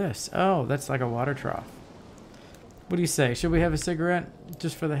 What is this? Oh, that's like a water trough. What do you say? Should we have a cigarette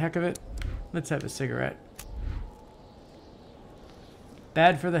just for the heck of it? Let's have a cigarette.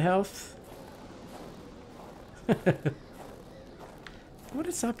 Bad for the health? What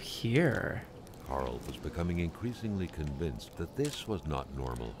is up here? Carl was becoming increasingly convinced that this was not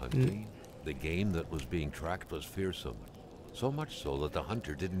normal hunting. The game that was being tracked was fearsome, so much so that the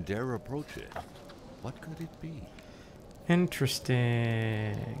hunter didn't dare approach it. What could it be?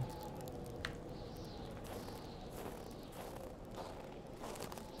 Interesting.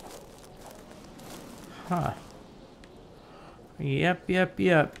 Huh. Yep.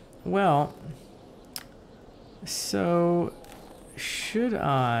 Well, so should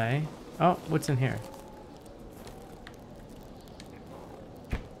I... Oh, what's in here?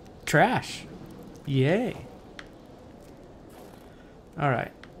 Trash. Yay. All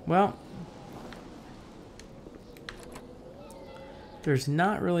right. Well, there's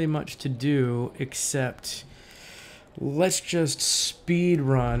not really much to do except let's just speed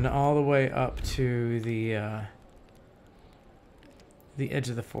run all the way up to the edge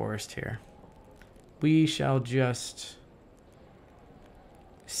of the forest here. We shall just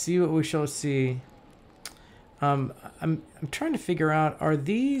see what we shall see. I'm trying to figure out, are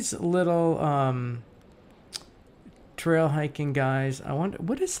these little trail hiking guys? I wonder,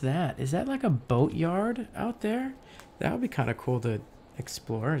 what is that? Is that like a boat yard out there? That would be kind of cool to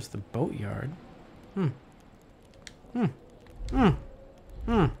explore, is the boat yard.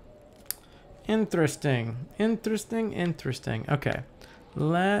 Interesting. Okay.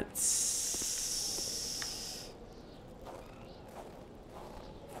 Let's...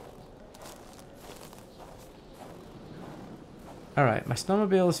 Alright, my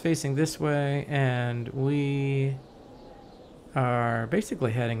snowmobile is facing this way, and we are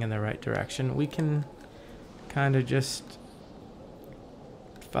basically heading in the right direction. We can kind of just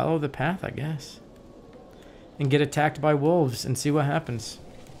follow the path, I guess, and get attacked by wolves and see what happens.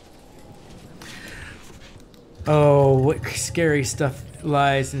 Oh, what scary stuff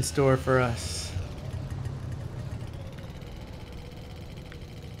lies in store for us.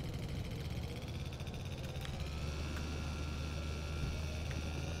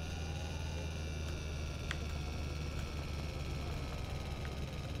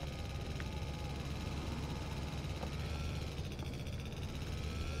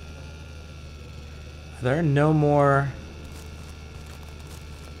 There are no more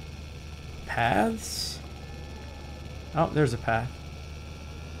paths? Oh, there's a path.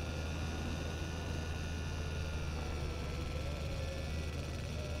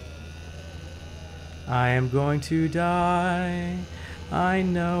 I am going to die. I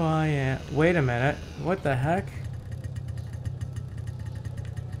know I am. Wait a minute. What the heck?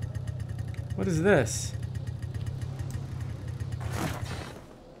 What is this?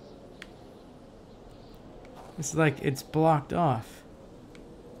 It's like it's blocked off.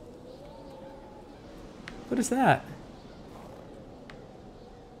 What is that?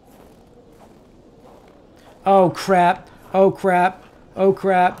 Oh crap. Oh crap. Oh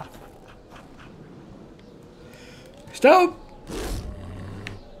crap. Stop!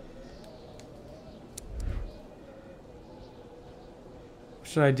 What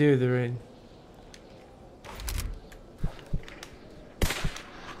should I do, the raid?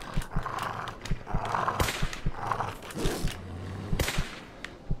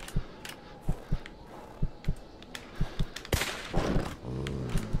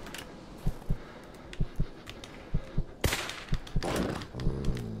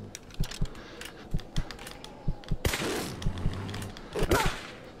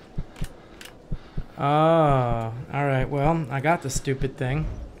 Oh, alright, well, I got the stupid thing.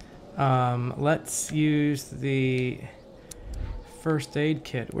 Let's use the first aid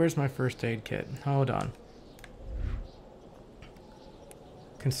kit. Where's my first aid kit? Hold on.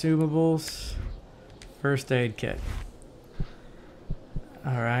 Consumables. First aid kit.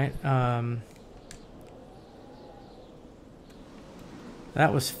 Alright.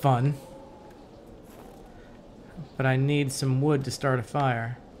 That was fun. But I need some wood to start a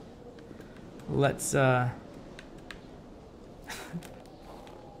fire. Let's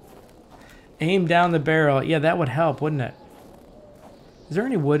aim down the barrel. Yeah, that would help, wouldn't it? Is there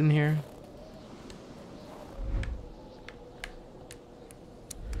any wood in here?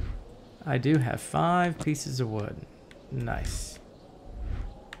 I do have 5 pieces of wood. Nice.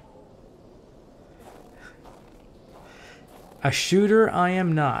 A shooter I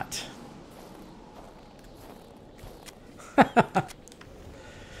am not.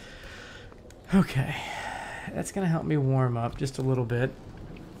 Okay. That's gonna help me warm up just a little bit.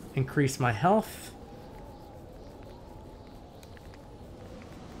 Increase my health.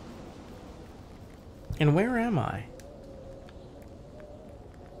 And where am I?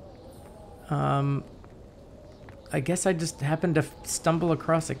 I guess I just happened to stumble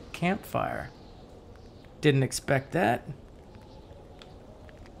across a campfire. Didn't expect that.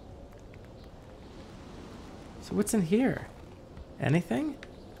 So what's in here? Anything?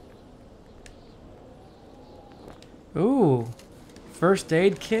 Ooh. First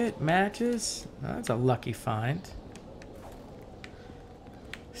aid kit, matches. Oh, that's a lucky find.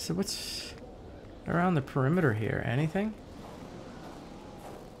 So what's around the perimeter here? Anything?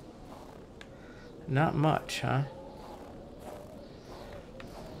 Not much, huh?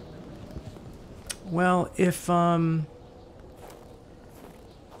 Well, if I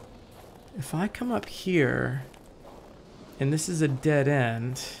come up here and this is a dead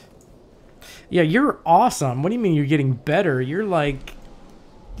end. Yeah, you're awesome. What do you mean you're getting better? You're like,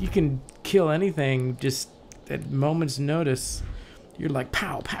 you can kill anything just at moment's notice. You're like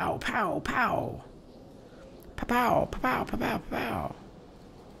pow, pow, pow, pow. Pow, pow, pow, pow, pow, pow.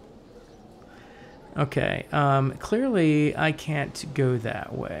 Okay, clearly I can't go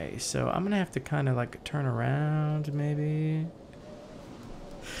that way, so I'm gonna have to kind of like turn around, maybe.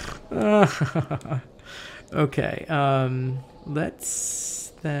 Okay,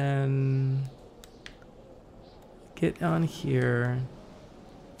 let's then get on here.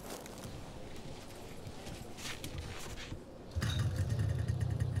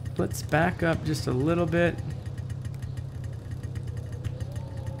 Let's back up just a little bit.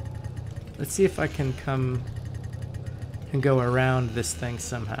 Let's see if I can come and go around this thing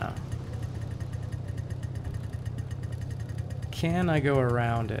somehow. Can I go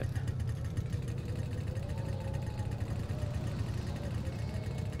around it?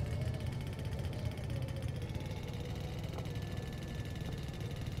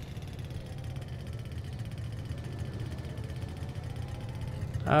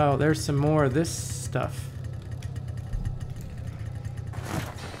 Oh, there's some more of this stuff.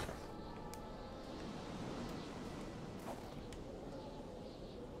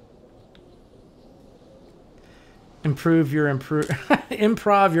 Improve your improve.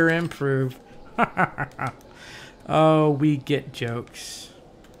 Improv your improve. Oh, we get jokes.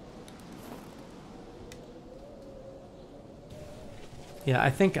 Yeah, I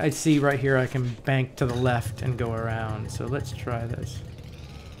think I see right here I can bank to the left and go around. So let's try this.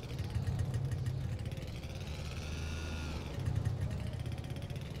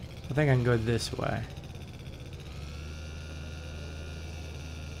 I think I can go this way.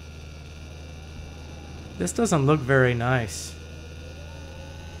 This doesn't look very nice.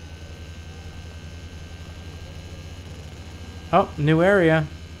 Oh, new area.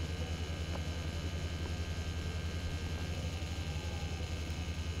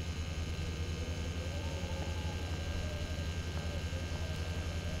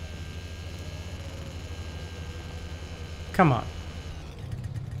 Come on.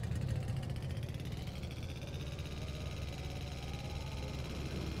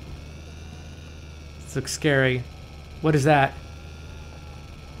 This looks scary. What is that?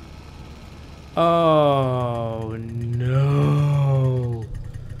 Oh no.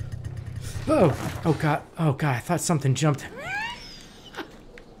 Oh god. Oh god, I thought something jumped.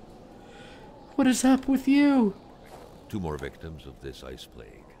 What is up with you? 2 more victims of this ice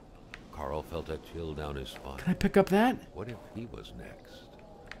plague. Carl felt a chill down his spine. Can I pick up that? What if he was next?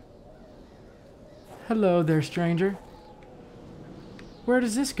 Hello there, stranger. Where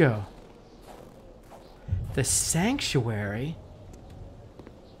does this go? The sanctuary?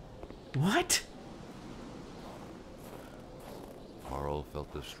 What? Carl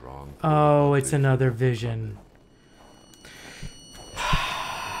felt the strong... Oh, it's another vision.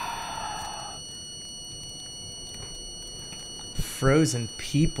 frozen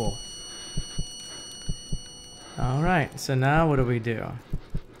people. Alright, so now what do we do?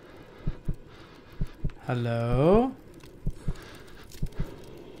 Hello?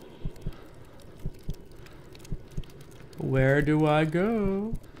 Where do I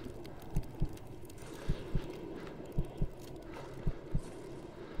go?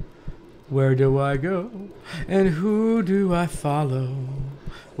 Where do I go? And who do I follow?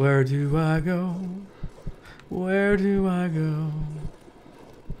 Where do I go? Where do I go?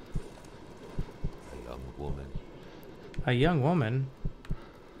 A young woman. A young woman?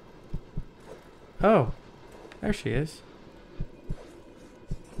 Oh, there she is.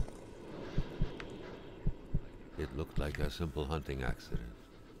 It looked like a simple hunting accident.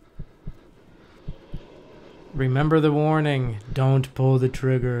 Remember the warning. Don't pull the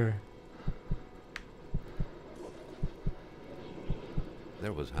trigger.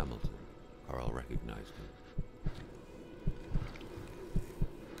 There was Hamilton. Carl recognized him.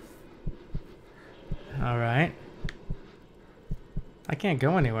 All right. I can't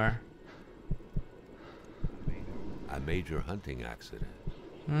go anywhere. A major hunting accident.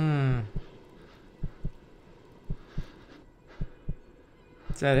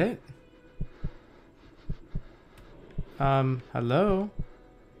 Is that it? Hello?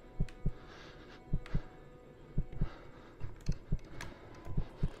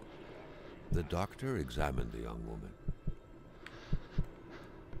 The doctor examined the young woman.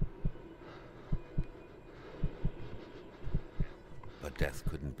 But death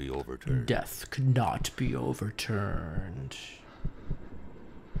couldn't be overturned. Death could not be overturned.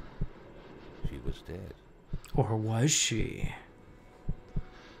 She was dead. Or was she?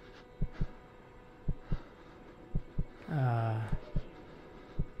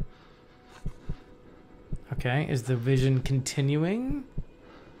 Okay, is the vision continuing?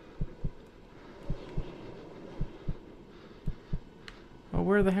 Well,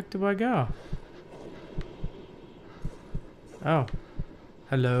 where the heck do I go? Oh.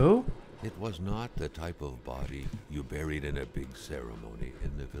 Hello? It was not the type of body you buried in a big ceremony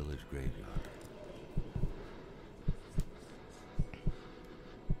in the village graveyard.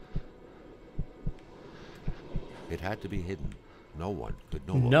 It had to be hidden. No one could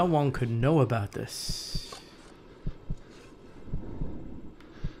know. No one could know about this.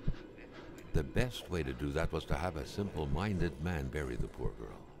 The best way to do that was to have a simple-minded man bury the poor girl.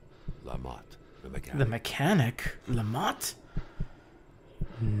 Lamotte, the mechanic. The mechanic? Lamotte?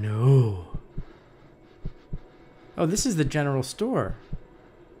 No. Oh, this is the general store.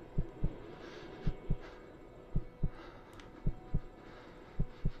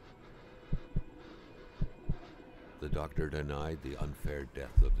 The doctor denied the unfair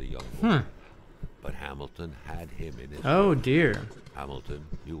death of the young woman. But Hamilton had him in his Oh, grip. dear. Hamilton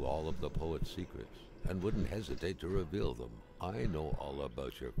knew all of the poet's secrets and wouldn't hesitate to reveal them. I know all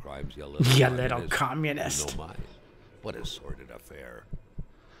about your crimes, you little You communist. little communist. You know mine. What a sordid affair.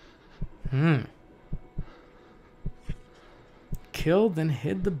 Killed and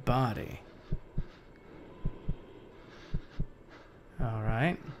hid the body. All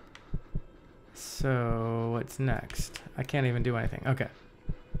right. So, what's next? I can't even do anything. Okay.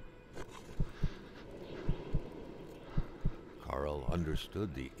 Carl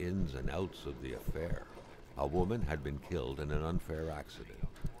understood the ins and outs of the affair. A woman had been killed in an unfair accident,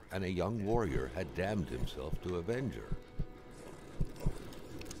 and a young warrior had damned himself to avenge her.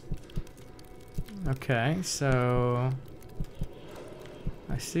 Okay, so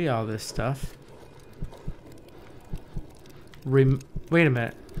I see all this stuff. Wait a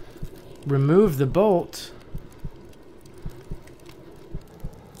minute. Remove the bolt.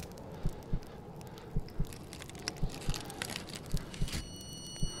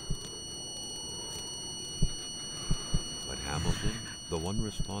 But Hamilton, the one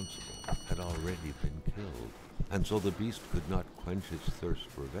responsible, had already been killed, and so the beast could not quench its thirst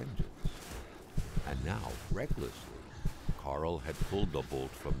for vengeance. And now, recklessly, Carl had pulled the bolt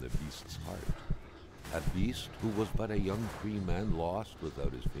from the beast's heart. A beast who was but a young free man lost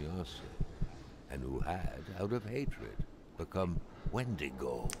without his fiancée, and who had, out of hatred, become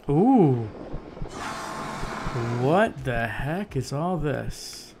Wendigo. Ooh. What the heck is all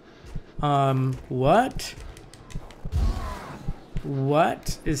this? What?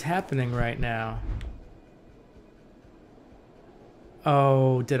 What is happening right now?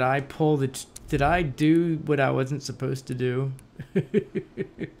 Oh, did I pull the... Did I do what I wasn't supposed to do?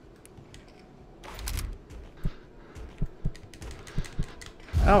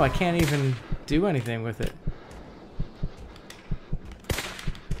 Oh, I can't even do anything with it.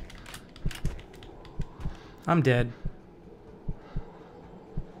 I'm dead.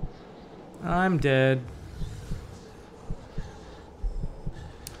 I'm dead.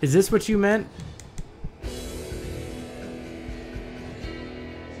 Is this what you meant?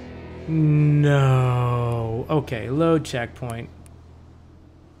 No. Okay, load checkpoint.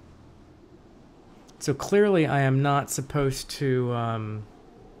 So clearly I am not supposed to, I'm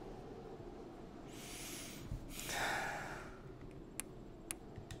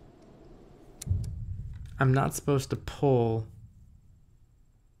not supposed to pull.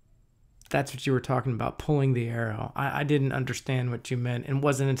 That's what you were talking about, pulling the arrow. I didn't understand what you meant, and it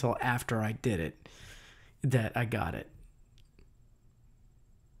wasn't until after I did it that I got it.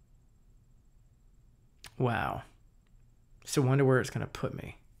 Wow. So I wonder where it's going to put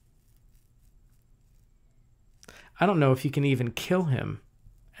me. I don't know if you can even kill him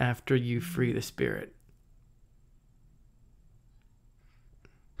after you free the spirit.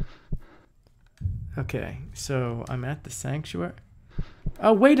 Okay, so I'm at the sanctuary.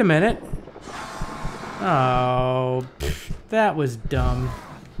 Oh, wait a minute. Oh, that was dumb.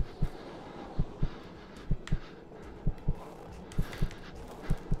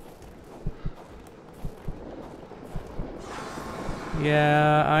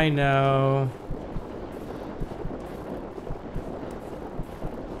 Yeah, I know.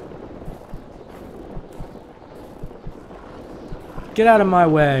 Get out of my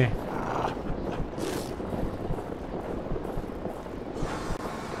way.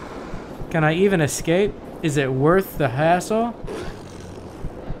 Can I even escape? Is it worth the hassle?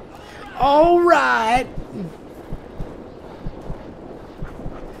 All right.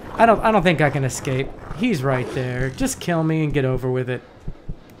 I don't think I can escape. He's right there. Just kill me and get over with it.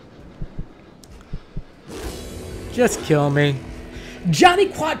 Just kill me. Johnny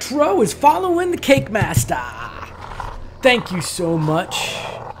Quattro is following the Cake Master. Thank you so much.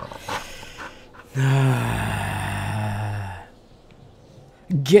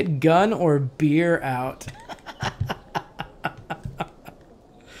 Get gun or beer out.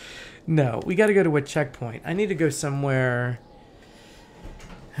 No, we got to go to a checkpoint. I need to go somewhere.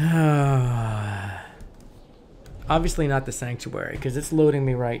 Obviously not the sanctuary, because it's loading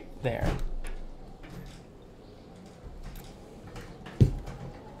me right there.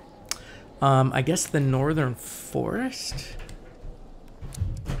 I guess the northern forest?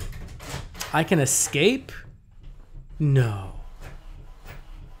 I can escape? No.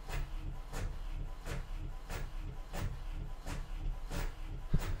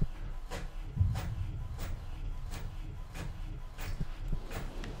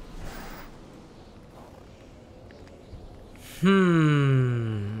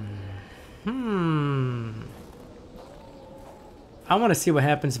 I want to see what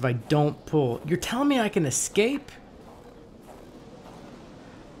happens if I don't pull. You're telling me I can escape?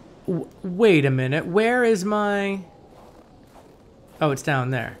 Wait a minute. Where is my... Oh, it's down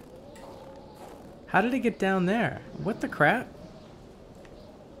there. How did it get down there? What the crap?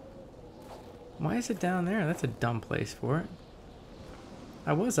 Why is it down there? That's a dumb place for it.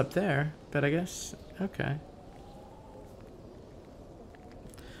 I was up there, but I guess... Okay.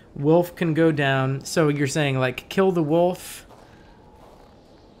 Wolf can go down. So you're saying, like, kill the wolf...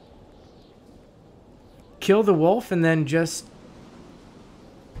 Kill the wolf and then just...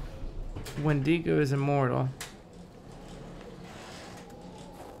 Wendigo is immortal.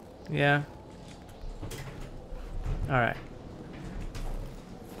 Yeah. Alright.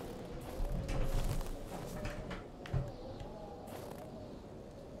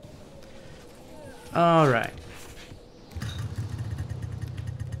 Alright.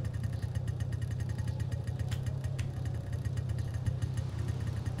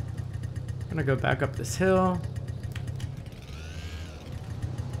 I'm gonna go back up this hill.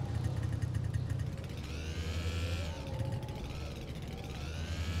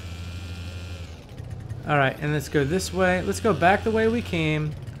 All right, and let's go this way. Let's go back the way we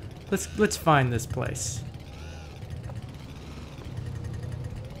came. Let's find this place.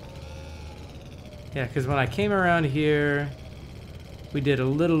 Yeah, because when I came around here, we did a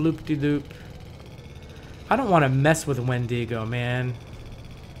little loop-de-loop. I don't want to mess with Wendigo, man.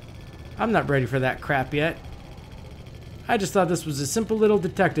 I'm not ready for that crap yet. I just thought this was a simple little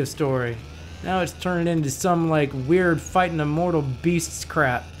detective story. Now it's turning into some, like, weird fighting immortal beasts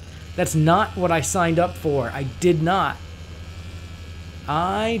crap. That's not what I signed up for. I did not.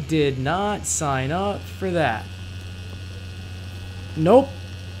 I did not sign up for that. Nope.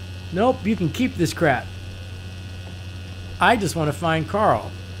 Nope, you can keep this crap. I just want to find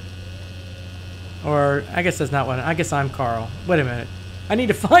Carl. Or, I guess that's not what... I guess I'm Carl. Wait a minute. I need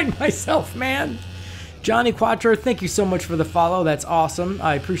to find myself, man. Johnny Quattro, thank you so much for the follow. That's awesome.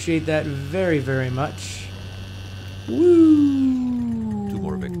 I appreciate that very, very much. Woo! 2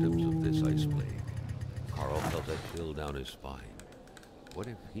 more victims of this ice plague. Carl felt a chill down his spine. What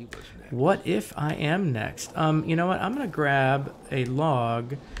if he was next? What if I am next? You know what? I'm gonna grab a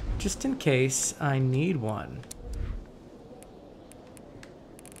log just in case I need one.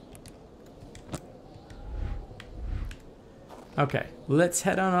 Okay, let's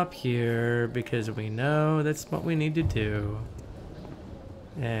head on up here because we know that's what we need to do.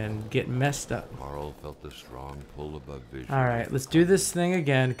 And get messed up. Carl felt the strong pull above vision. Alright, let's do this thing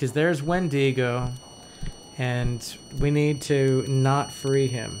again because there's Wendigo. And we need to not free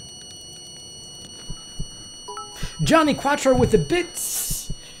him. Johnny Quattro with the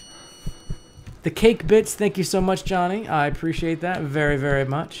bits! The cake bits, thank you so much, Johnny. I appreciate that very, very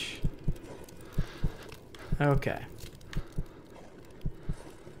much. Okay.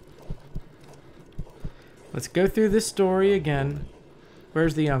 Let's go through this story again.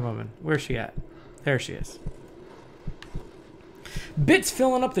 Where's the young woman? Where's she at? There she is. Bits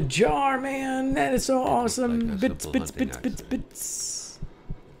filling up the jar, man. That is so awesome. Like bits, simple bits, hunting bits, accident. bits.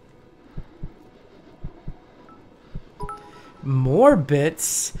 More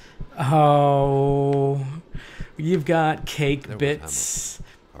bits. Oh, you've got cake There was bits.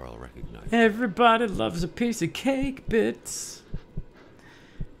 Carl recognized. Everybody loves a piece of cake bits.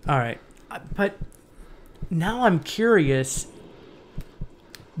 All right, but now I'm curious.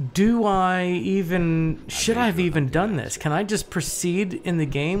 Do I even... Should I have even done this? Can I just proceed in the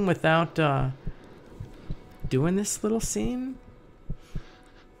game without doing this little scene?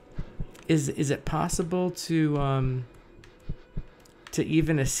 Is it possible to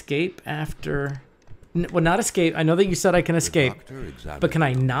even escape after... Well, not escape. I know that you said I can escape. But can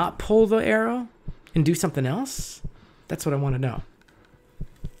I not pull the arrow and do something else? That's what I want to know.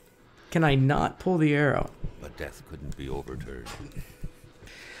 Can I not pull the arrow? But death couldn't be overturned.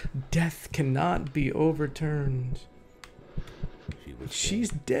 Death cannot be overturned. She's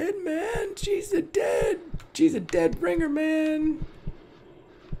dead, man. She's a dead bringer, man.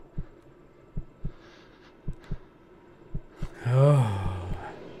 Oh.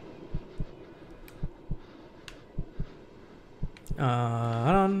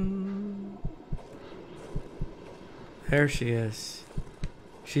 There she is.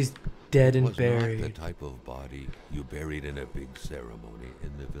 She's dead and buried. Not the type of body you buried in a big ceremony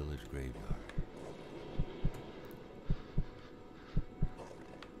in the village graveyard.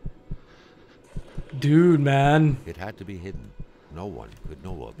 Dude, man. It had to be hidden. No one could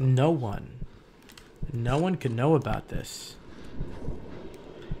know of it. No one. No one could know about this.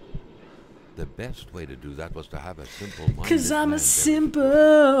 The best way to do that was to have a simple mind. 'Cause I'm a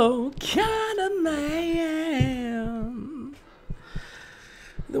simple kind of man.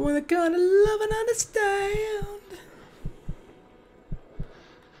 The one that gonna love and understand.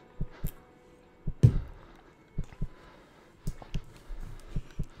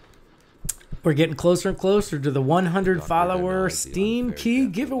 We're getting closer and closer to the 100 follower Steam key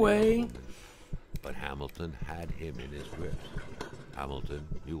giveaway. But Hamilton had him in his grip. Hamilton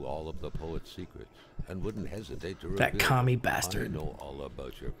knew all of the poet's secrets and wouldn't hesitate to reveal. That commie bastard. I know all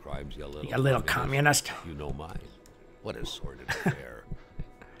about your crimes, you little, communist. You know mine. What a sordid affair.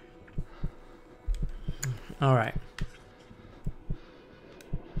 All right.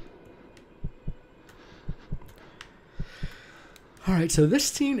 All right, so this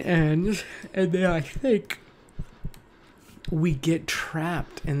scene ends, and then I think we get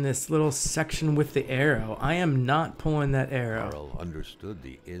trapped in this little section with the arrow. I am not pulling that arrow. Carl understood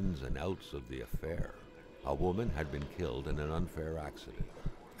the ins and outs of the affair. A woman had been killed in an unfair accident,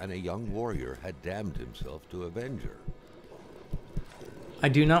 and a young warrior had damned himself to avenge her. I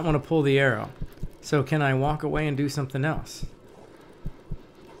do not want to pull the arrow. So can I walk away and do something else?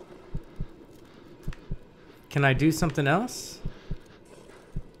 Can I do something else?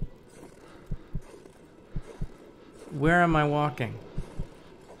 Where am I walking?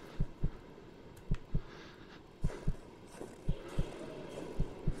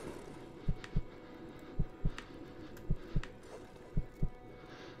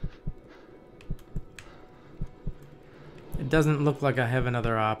 It doesn't look like I have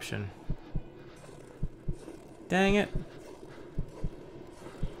another option. Dang it.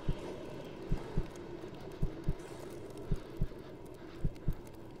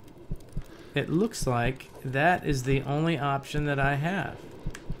 It looks like that is the only option that I have.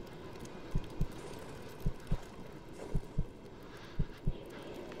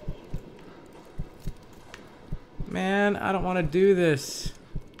 Man, I don't want to do this.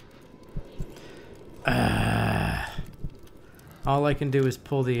 All I can do is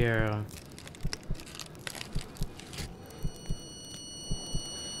pull the arrow.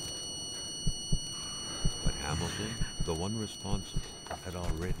 But Hamilton, the one responsible, had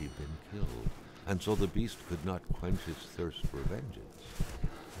already been killed. and so the beast could not quench its thirst for vengeance.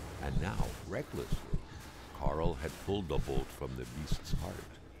 And now, recklessly, Carl had pulled the bolt from the beast's heart.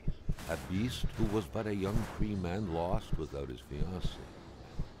 A beast who was but a young free man lost without his fiancée,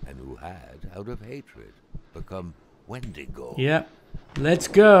 and who had, out of hatred, become Wendigo. Yep. Let's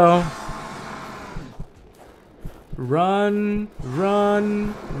go. Run,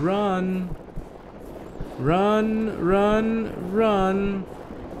 run, run. Run, run, run.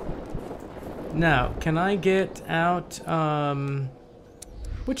 Now, can I get out,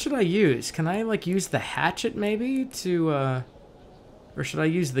 what should I use? Can I, like, use the hatchet, maybe, to, or should I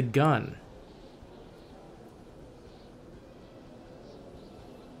use the gun?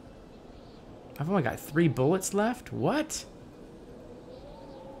 I've only got 3 bullets left? What?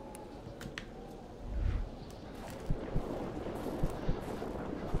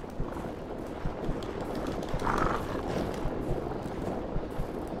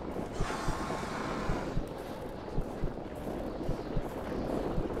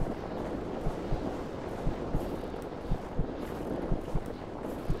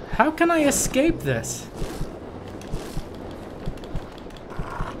 How can I escape this?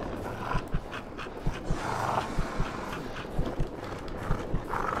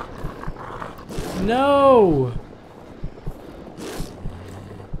 No!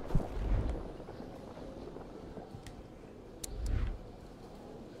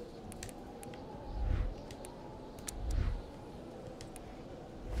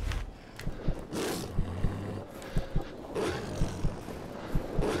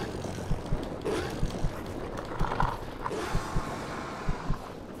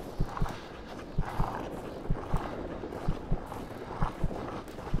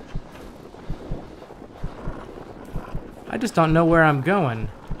 I just don't know where I'm going.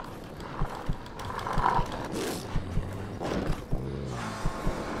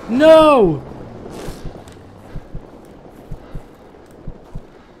 No!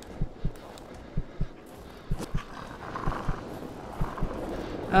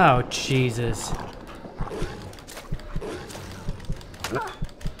 Oh, Jesus.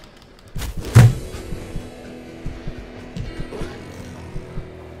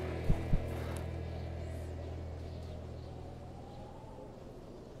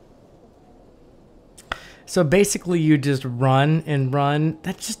 So basically you just run and run.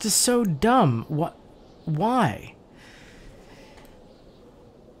 That just is so dumb. What? Why?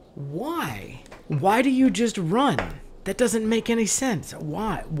 Why? Why do you just run? That doesn't make any sense.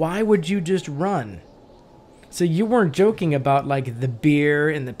 Why? Why would you just run? So you weren't joking about like the beer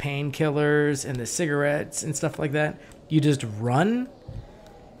and the painkillers and the cigarettes and stuff like that. You just run?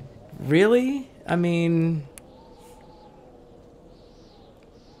 Really? I mean...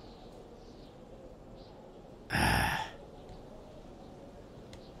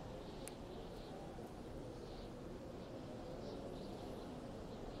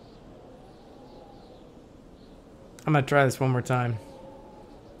 I'm gonna try this one more time.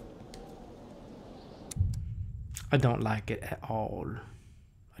 I don't like it at all.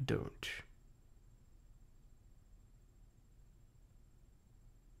 I don't.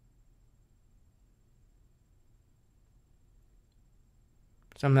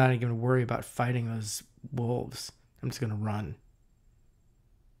 So I'm not even gonna worry about fighting those wolves. I'm just gonna run.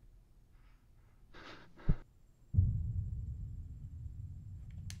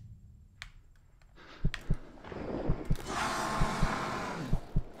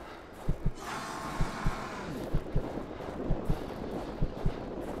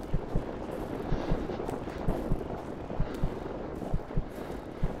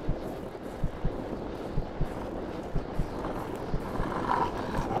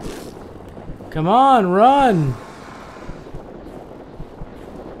 Come on, run!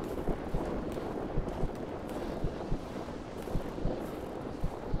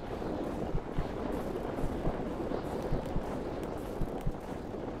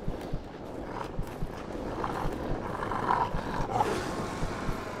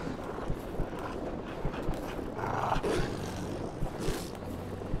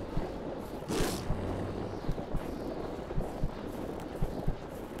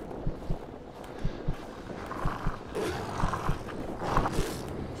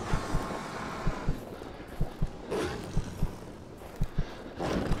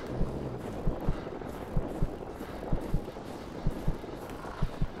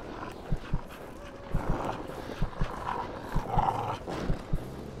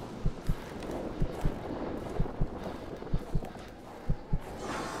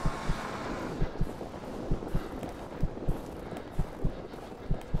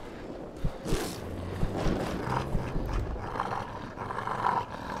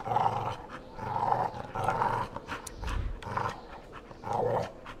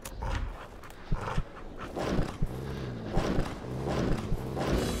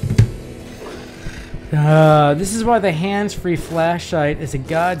 This is why the hands-free flashlight is a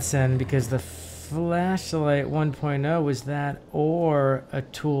godsend, because the flashlight 1.0 was that or a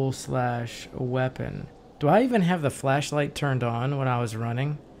tool slash weapon. Do I even have the flashlight turned on when I was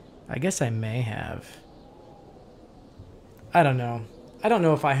running? I guess I may have. I don't know. I don't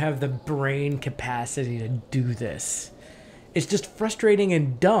know if I have the brain capacity to do this. It's just frustrating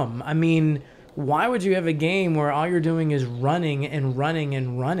and dumb. I mean, why would you have a game where all you're doing is running and running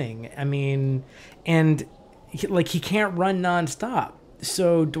and running? I mean, and like he can't run nonstop.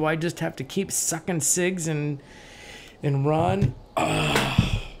 So do I just have to keep sucking cigs and run?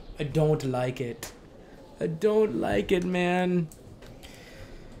 Ugh, I don't like it. I don't like it, man.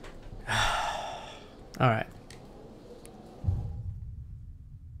 All right.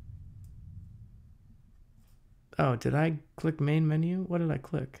 Oh, did I click main menu? What did I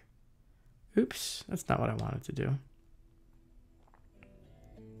click? Oops, that's not what I wanted to do.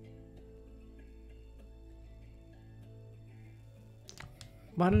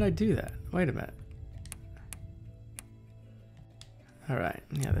 Why did I do that? Wait a minute. All right,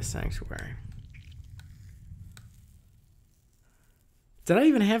 yeah, the sanctuary. Did I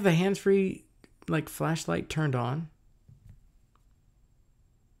even have the hands-free, like, flashlight turned on?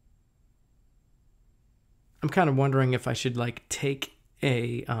 I'm kind of wondering if I should, like, take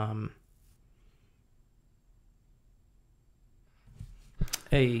a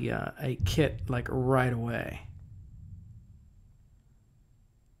kit, like, right away.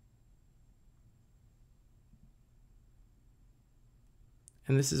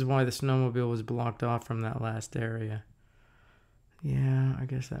 And this is why the snowmobile was blocked off from that last area. Yeah, I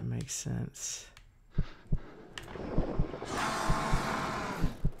guess that makes sense.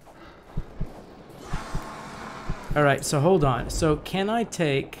 All right, so hold on. So can I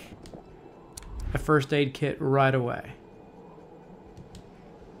take a first aid kit right away?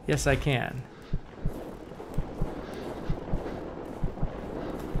 Yes, I can.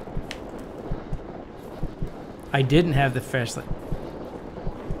 I didn't have the flashlight.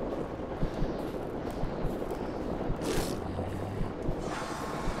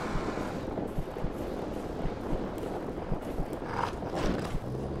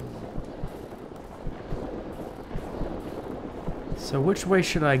 So which way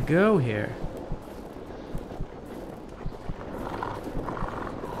should I go here?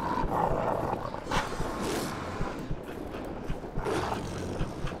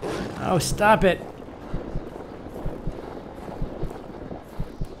 Oh, stop it.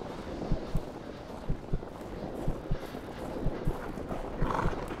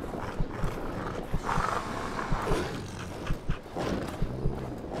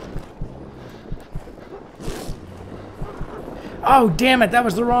 Oh, damn it, that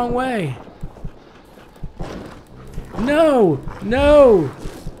was the wrong way. No, no.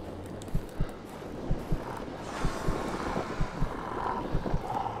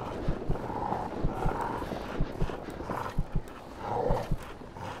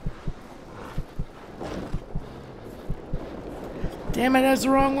 Damn it, that's the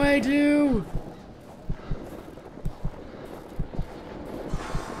wrong way too.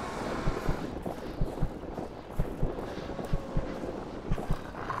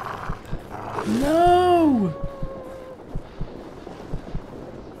 No!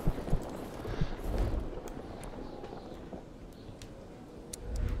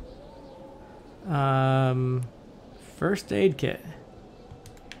 First aid kit.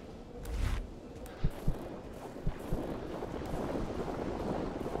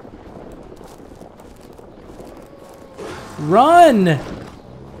 Run!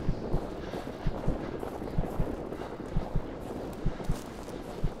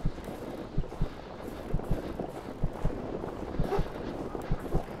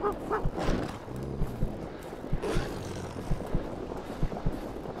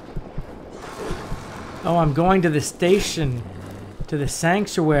 Oh, I'm going to the station, to the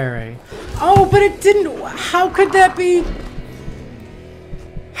sanctuary. Oh, but it didn't. How could that be?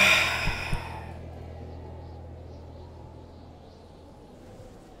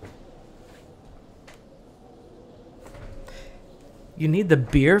 You need the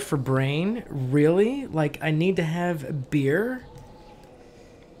beer for brain? Really? Like, I need to have beer?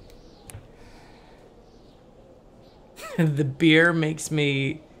 The beer makes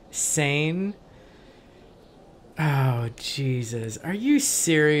me sane? Oh, Jesus. Are you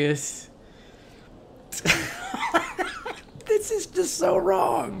serious? This is just so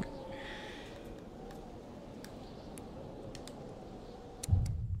wrong.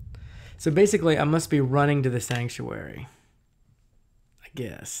 So basically, I must be running to the sanctuary. I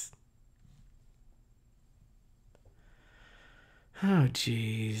guess. Oh,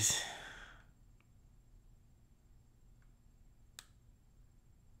 jeez.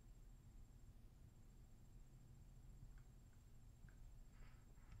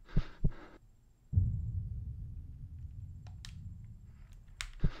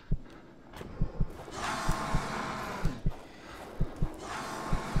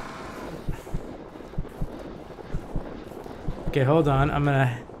 Okay, hold on.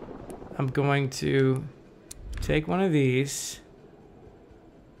 I'm going to take one of these.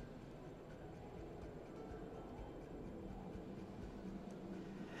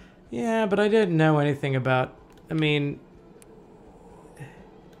 Yeah, but I didn't know anything about... I mean...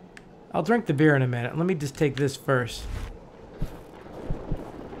 I'll drink the beer in a minute. Let me just take this first.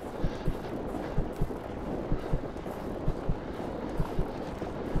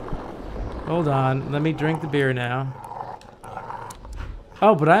 Hold on. Let me drink the beer now.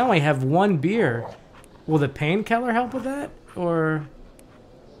 Oh, but I only have one beer. Will the painkiller help with that? Or...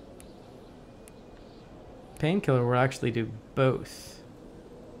 Painkiller will actually do both.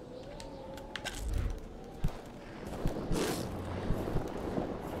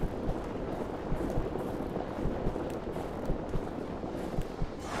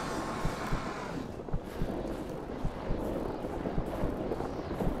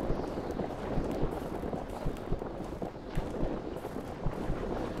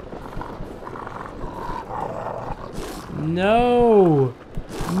 No!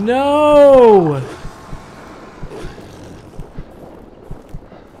 No!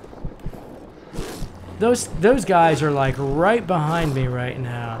 Those guys are like right behind me right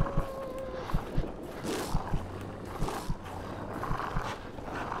now.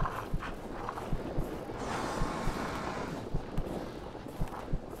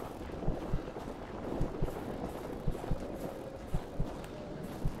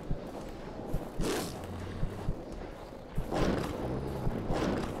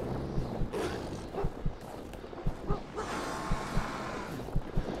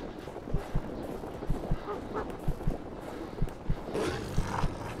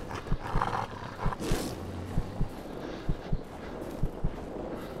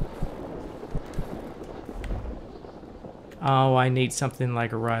 Oh, I need something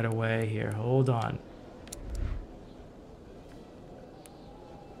like right away here. Hold on.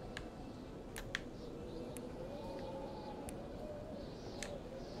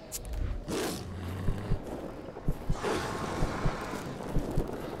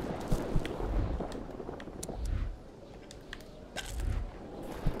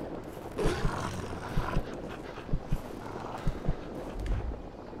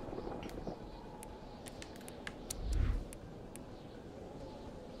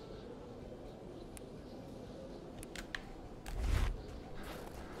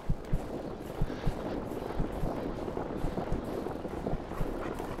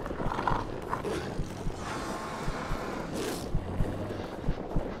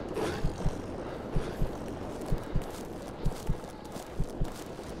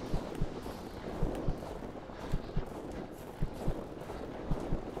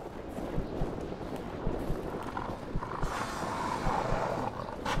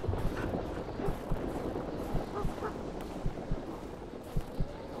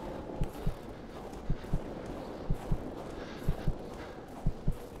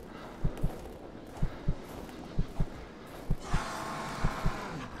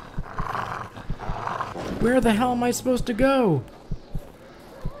 Where the hell am I supposed to go?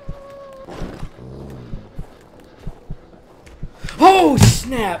 Oh,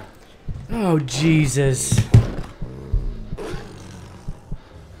 snap! Oh, Jesus.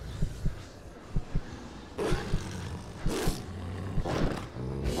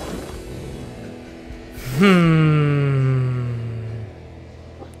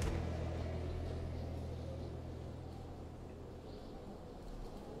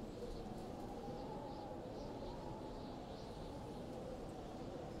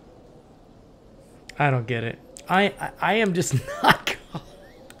 I don't get it. I am just not...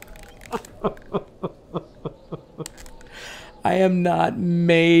 I am not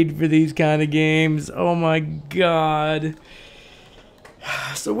made for these kind of games. Oh my god.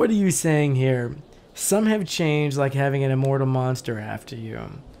 So what are you saying here? Some have changed, like having an immortal monster after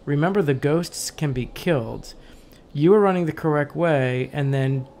you. Remember, the ghosts can be killed. You were running the correct way and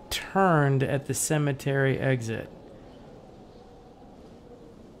then turned at the cemetery exit.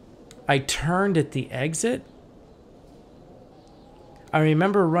 I turned at the exit? I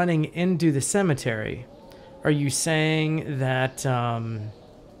remember running into the cemetery. Are you saying that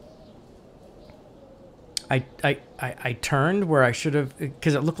I turned where I should have,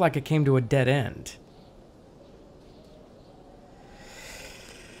 because it looked like it came to a dead end?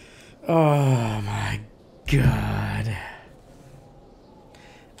 Oh my god.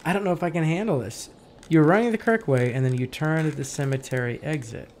 I don't know if I can handle this. You're running the correct way and then you turn at the cemetery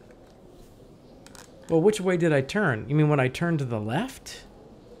exit. Well, which way did I turn? You mean when I turned to the left?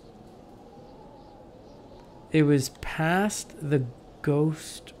 It was past the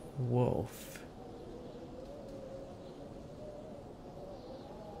ghost wolf.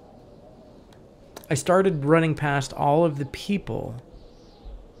 I started running past all of the people,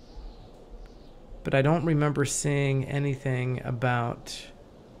 but I don't remember seeing anything about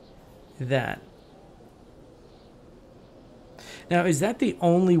that. Now, is that the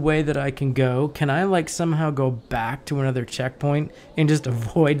only way that I can go? Can I, like, somehow go back to another checkpoint and just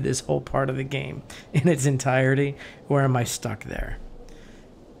avoid this whole part of the game in its entirety? Or am I stuck there?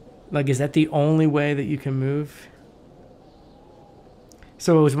 Like, is that the only way that you can move?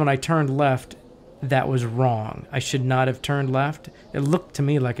 So it was when I turned left, that was wrong. I should not have turned left. It looked to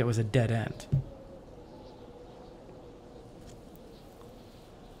me like it was a dead end.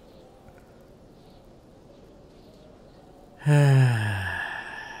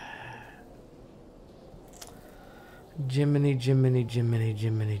 Jiminy, Jiminy, Jiminy,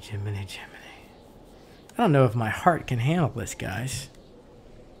 Jiminy, Jiminy, Jiminy. I don't know if my heart can handle this, guys.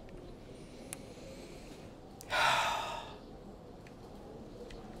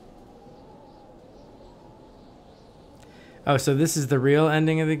 Oh, so this is the real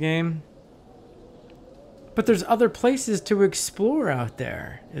ending of the game? But there's other places to explore out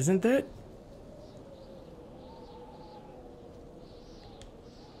there, isn't it?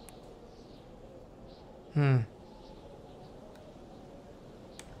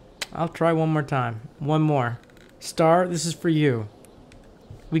 I'll try one more time. One more. Star, this is for you.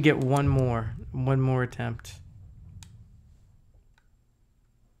 We get one more. One more attempt.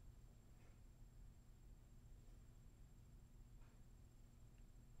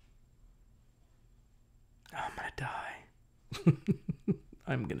 Oh, I'm gonna die.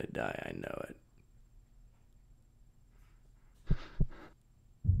 I'm gonna die, I know it.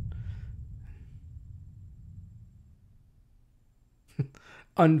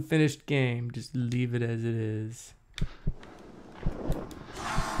 Unfinished game. Just leave it as it is.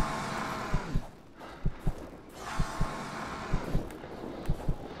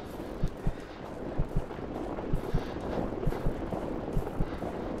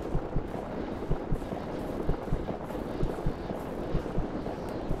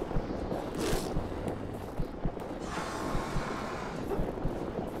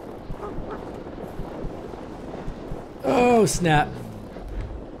 Oh, snap.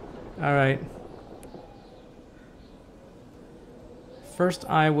 All right. First,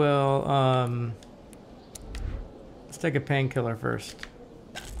 I will, let's take a painkiller first.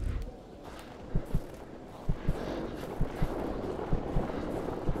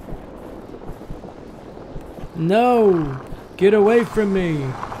 No! Get away from me!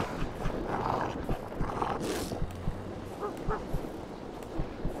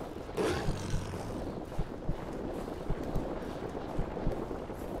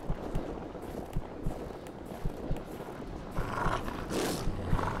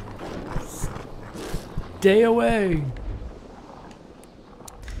 Stay away.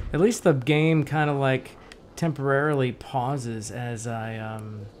 At least the game kind of like temporarily pauses as I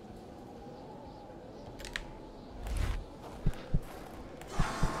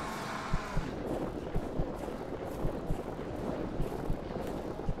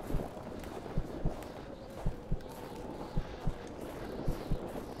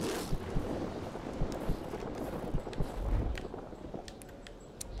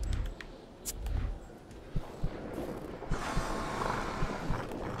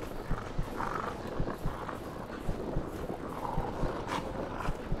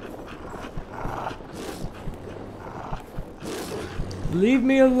leave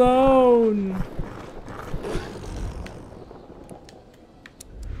me alone.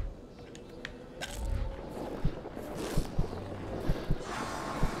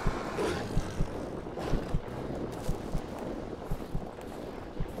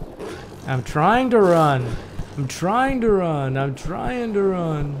 I'm trying to run. I'm trying to run. I'm trying to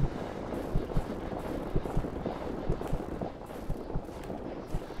run.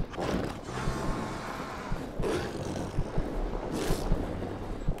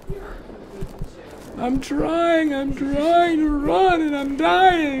 I'm trying to run and I'm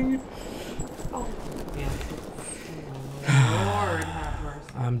dying. Oh, yeah. Lord have mercy.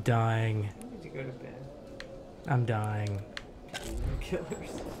 I'm dying. When did you go to bed? I'm dying.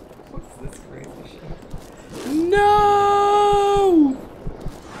 Killers. What's this crazy shit? No!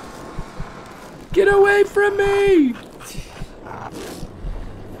 Get away from me!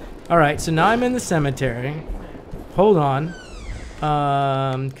 Alright, so now I'm in the cemetery. Hold on.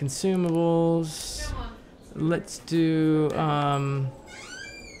 Consumables. Let's do,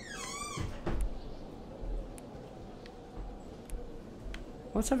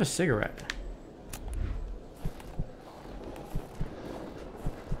 let's have a cigarette.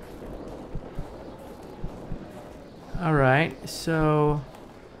 Alright, so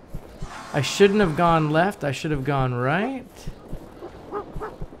I shouldn't have gone left. I should have gone right.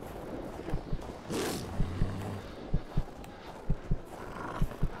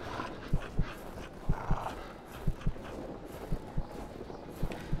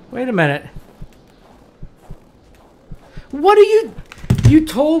 Wait a minute. What are you... You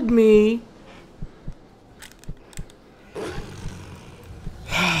told me...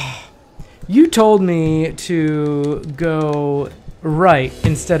 You told me to go right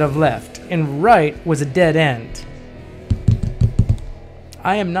instead of left, and right was a dead end.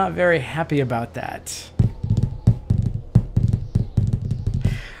 I am not very happy about that.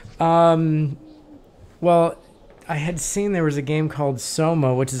 Well, I had seen there was a game called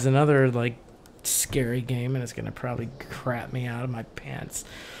Soma, which is another, like, scary game, and it's gonna probably crap me out of my pants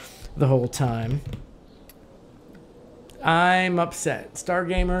the whole time. I'm upset.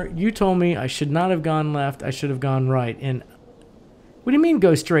 Stargamer, you told me I should not have gone left, I should have gone right, and what do you mean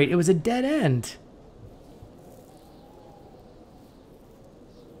go straight? It was a dead end.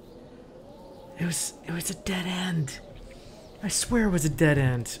 It was a dead end. I swear it was a dead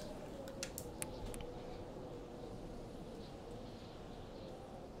end.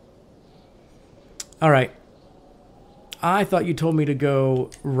 All right. I thought you told me to go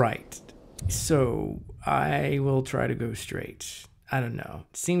right. So I will try to go straight. I don't know.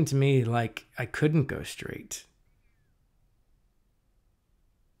 It seemed to me like I couldn't go straight.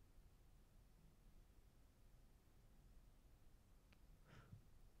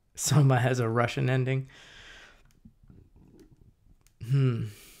 Soma has a Russian ending.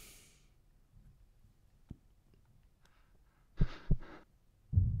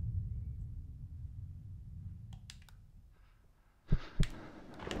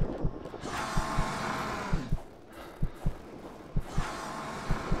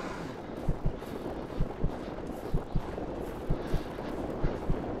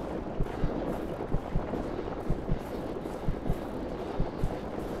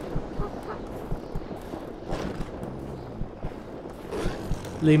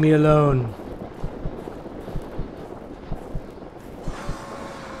 Leave me alone.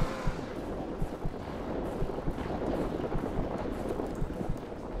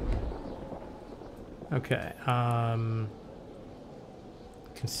 Okay,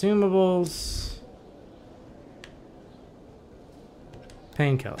 consumables,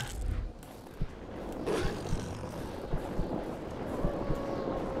 painkiller.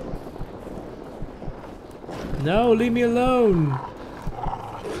 No, leave me alone.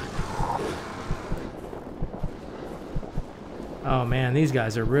 Oh man, these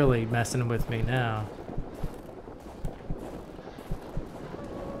guys are really messing with me now.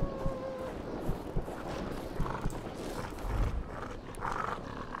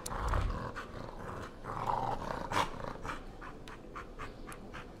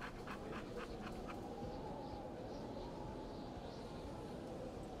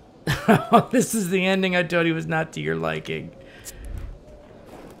 This is the ending I told you was not to your liking.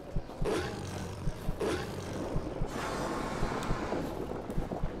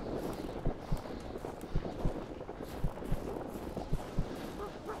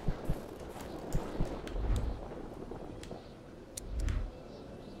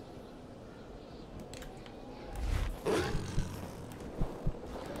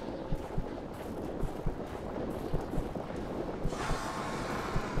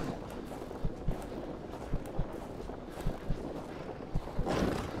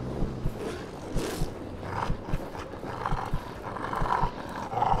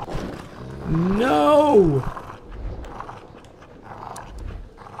 No!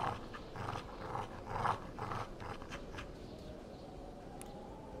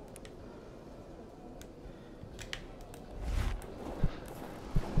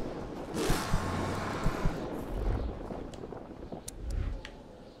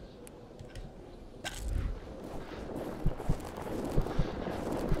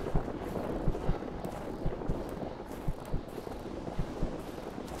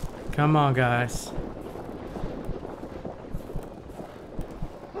 Come on, guys.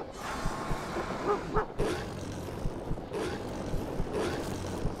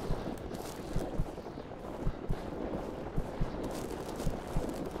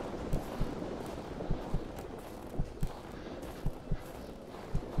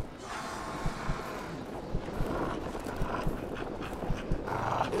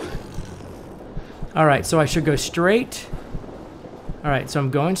 All right, so I should go straight. All right, so I'm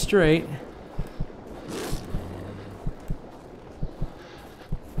going straight.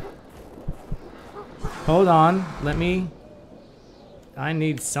 Hold on, let me... I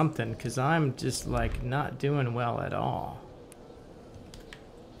need something, because I'm just, like, not doing well at all.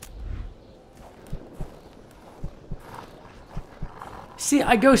 See,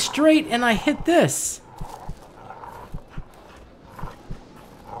 I go straight and I hit this.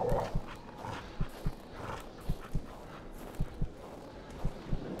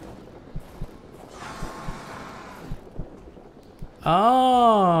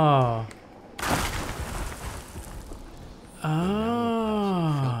 Oh.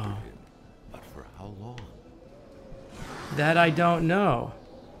 Oh. But for how long? That I don't know.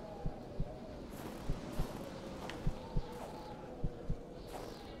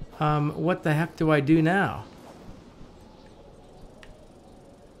 What the heck do I do now?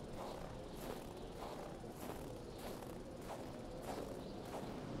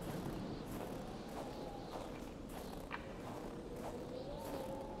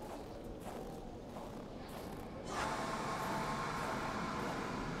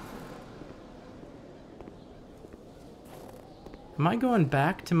 Am I going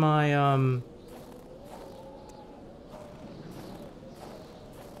back to my,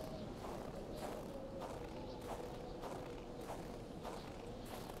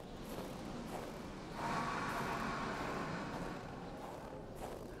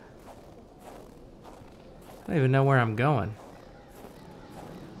 I don't even know where I'm going.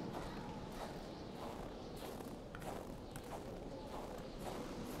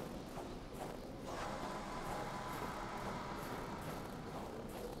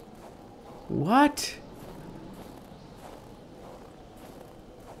 What?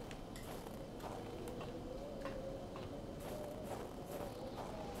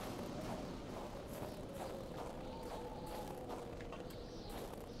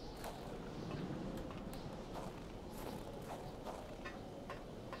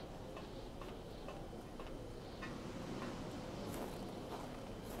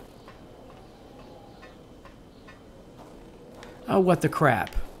 Oh, what the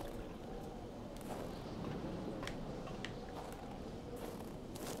crap.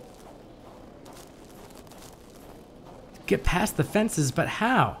 Get past the fences, but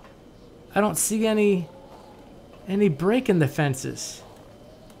how? I don't see any break in the fences.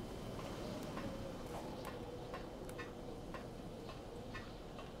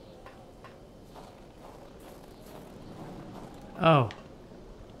 Oh.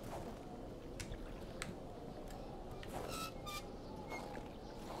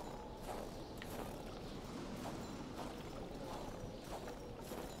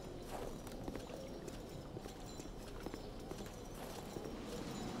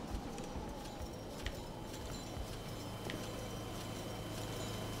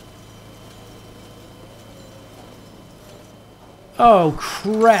 Oh,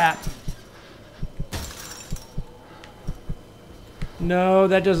 crap. No,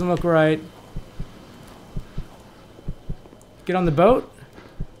 that doesn't look right. Get on the boat.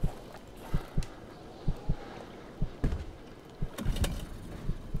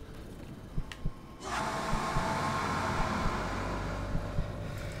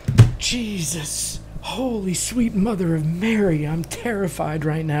 Jesus. Holy sweet Mother of Mary. I'm terrified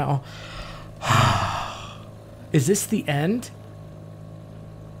right now. Is this the end?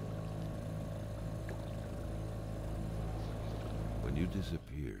 When you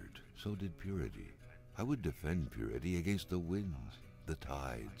disappeared, so did purity. I would defend purity against the winds, the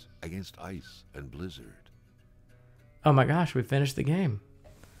tides, against ice and blizzard. Oh my gosh, we finished the game.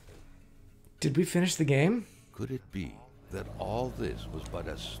 Did we finish the game? Could it be that all this was but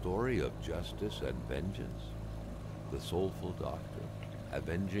a story of justice and vengeance? The soulful doctor,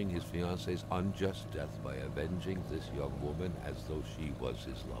 avenging his fiancé's unjust death by avenging this young woman as though she was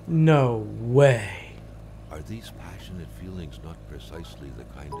his lover. No way. Are these passionate feelings not precisely the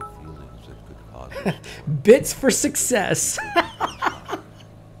kind of feelings that could cause us Bits for success.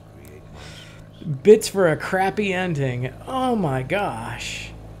 create monsters? Bits for a crappy ending. Oh my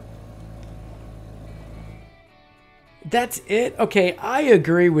gosh. That's it? Okay, I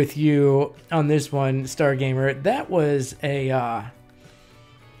agree with you on this one, Stargamer. That was a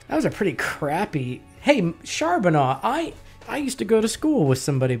pretty crappy... Hey, Charbonneau. I used to go to school with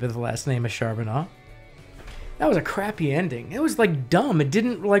somebody with the last name of Charbonneau. That was a crappy ending. It was like dumb. It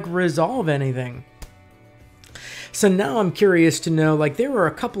didn't like resolve anything. So now I'm curious to know, like, there were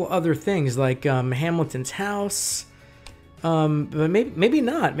a couple other things like Hamilton's house. But maybe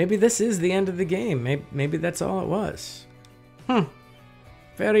not. Maybe this is the end of the game. Maybe that's all it was.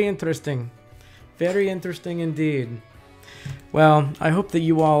 Very interesting. Very interesting indeed. Well, I hope that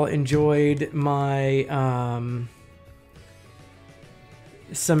you all enjoyed my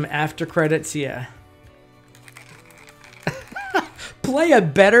some after credits. Yeah. Play a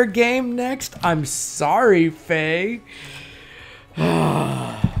better game next? I'm sorry, Faye.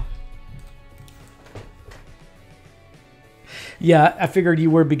 Yeah, I figured you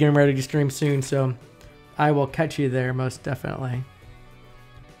were getting ready to stream soon, so I will catch you there most definitely.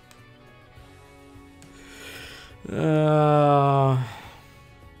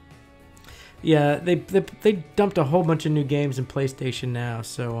 Yeah, they dumped a whole bunch of new games in PlayStation now,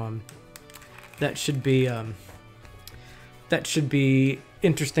 so that should be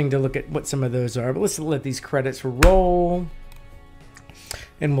interesting to look at what some of those are. But let's let these credits roll,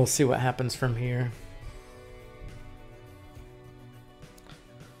 and we'll see what happens from here.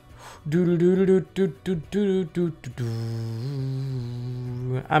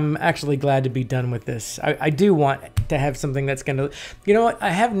 I'm actually glad to be done with this. I do want to have something that's gonna, you know what? I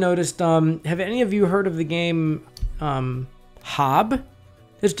have noticed. Have any of you heard of the game Hob?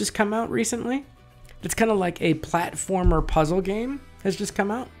 Has just come out recently. It's kind of like a platformer puzzle game. Has just come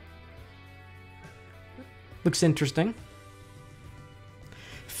out. Looks interesting.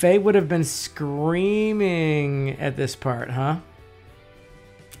 Faye would have been screaming at this part, huh?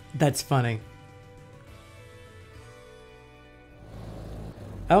 That's funny.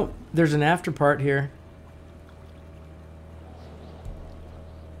 Oh, there's an after part here.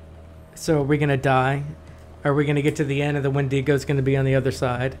 So are we gonna die? Are we gonna get to the end and the Wendigo's gonna be on the other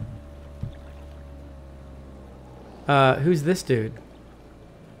side? Who's this dude?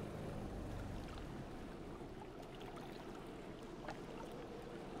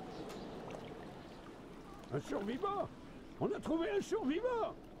 Un survivant! On a trouvé un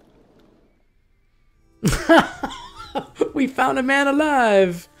survivant! We found a man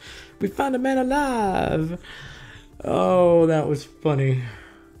alive! We found a man alive! Oh, that was funny.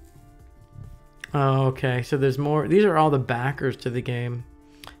 Oh, okay, so there's more. These are all the backers to the game.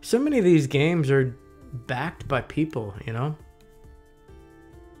 So many of these games are backed by people, you know?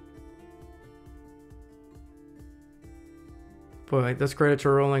 Boy, those credits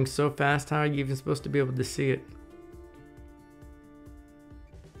are rolling so fast. How are you even supposed to be able to see it?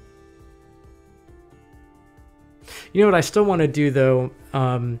 You know what I still want to do, though,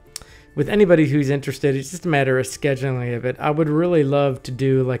 with anybody who's interested, it's just a matter of scheduling of it. I would really love to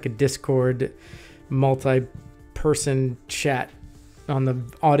do like a Discord multi-person chat on the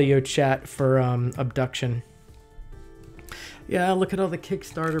audio chat for Abduction. Yeah, look at all the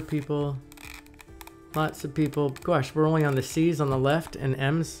Kickstarter people. Lots of people. Gosh, we're only on the C's on the left and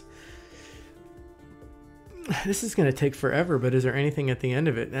M's. This is going to take forever, but is there anything at the end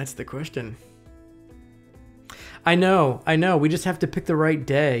of it? That's the question. I know. We just have to pick the right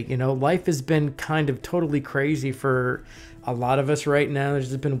day. You know, life has been kind of totally crazy for a lot of us right now. There's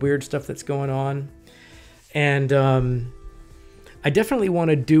just been weird stuff that's going on. And I definitely want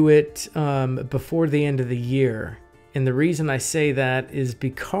to do it before the end of the year. And the reason I say that is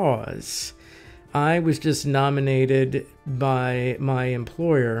because I was just nominated by my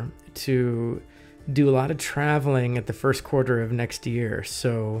employer to do a lot of traveling at the first quarter of next year.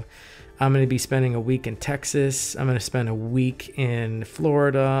 So I'm going to be spending a week in Texas. I'm going to spend a week in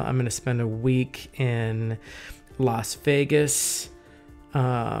Florida. I'm going to spend a week in Las Vegas.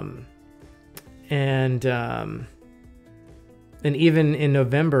 And even in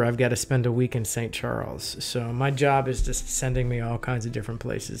November, I've got to spend a week in St. Charles. So my job is just sending me all kinds of different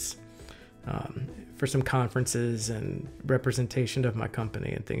places for some conferences and representation of my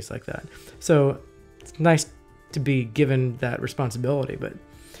company and things like that. So it's nice to be given that responsibility,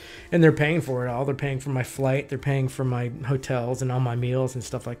 and they're paying for it all. They're paying for my flight. They're paying for my hotels and all my meals and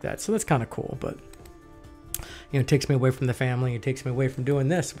stuff like that. So that's kind of cool, but you know, it takes me away from the family. It takes me away from doing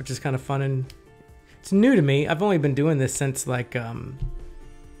this, which is kind of fun, and it's new to me. I've only been doing this since like, oh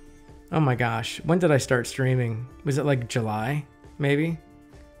my gosh, when did I start streaming? Was it like July, maybe?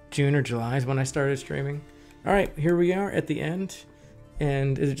 June or July is when I started streaming. All right, here we are at the end.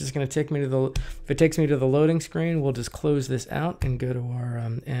 And is it just going to take me to the, if it takes me to the loading screen, we'll just close this out and go to our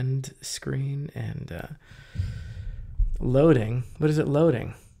end screen and loading. What is it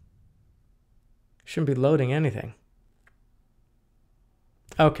loading? Shouldn't be loading anything.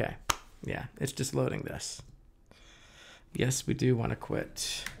 Okay. Yeah, it's just loading this. Yes, we do want to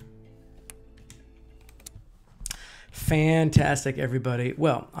quit. Fantastic, everybody.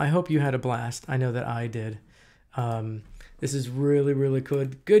 Well, I hope you had a blast. I know that I did. This is really, really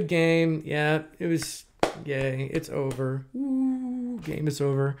good. Good game. Yeah, it was. Yay, it's over. Ooh, game is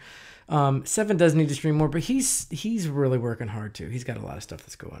over. Seven does need to stream more, but he's really working hard too. He's got a lot of stuff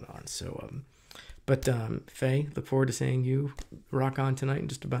that's going on. So, Faye, look forward to seeing you rock on tonight in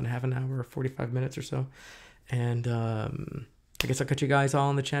just about half an hour or 45 minutes or so. And I guess I'll catch you guys all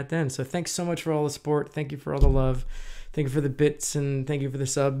in the chat then. So thanks so much for all the support. Thank you for all the love. Thank you for the bits, and thank you for the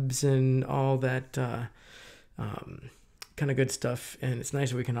subs and all that kind of good stuff. And it's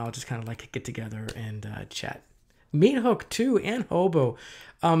nice that we can all just kind of like get together and chat Meat Hook too, and Hobo.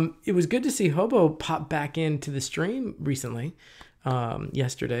 It was good to see Hobo pop back into the stream recently,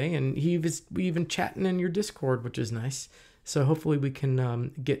 yesterday, and he was even chatting in your Discord, which is nice. So hopefully we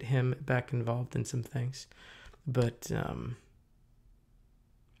can get him back involved in some things. But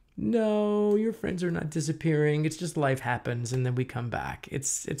no, your friends are not disappearing. It's just life happens, and then we come back.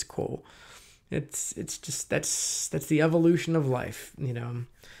 It's cool. It's just that's the evolution of life, you know.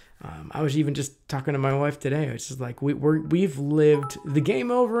 I was even just talking to my wife today. It's just like we've lived the game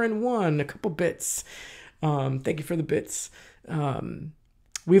over in one, a couple bits. Thank you for the bits.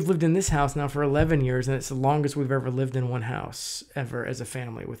 We've lived in this house now for 11 years, and it's the longest we've ever lived in one house ever as a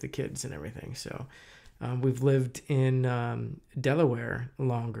family with the kids and everything. So we've lived in Delaware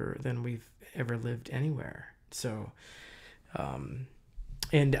longer than we've ever lived anywhere. So,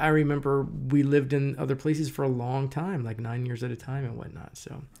 and I remember we lived in other places for a long time, like 9 years at a time and whatnot.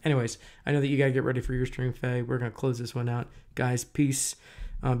 So anyways, I know that you got to get ready for your stream, Faye. We're going to close this one out. Guys, peace.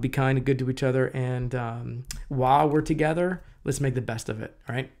 Be kind and good to each other. And while we're together, let's make the best of it.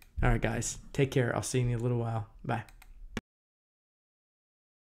 All right? All right, guys. Take care. I'll see you in a little while. Bye.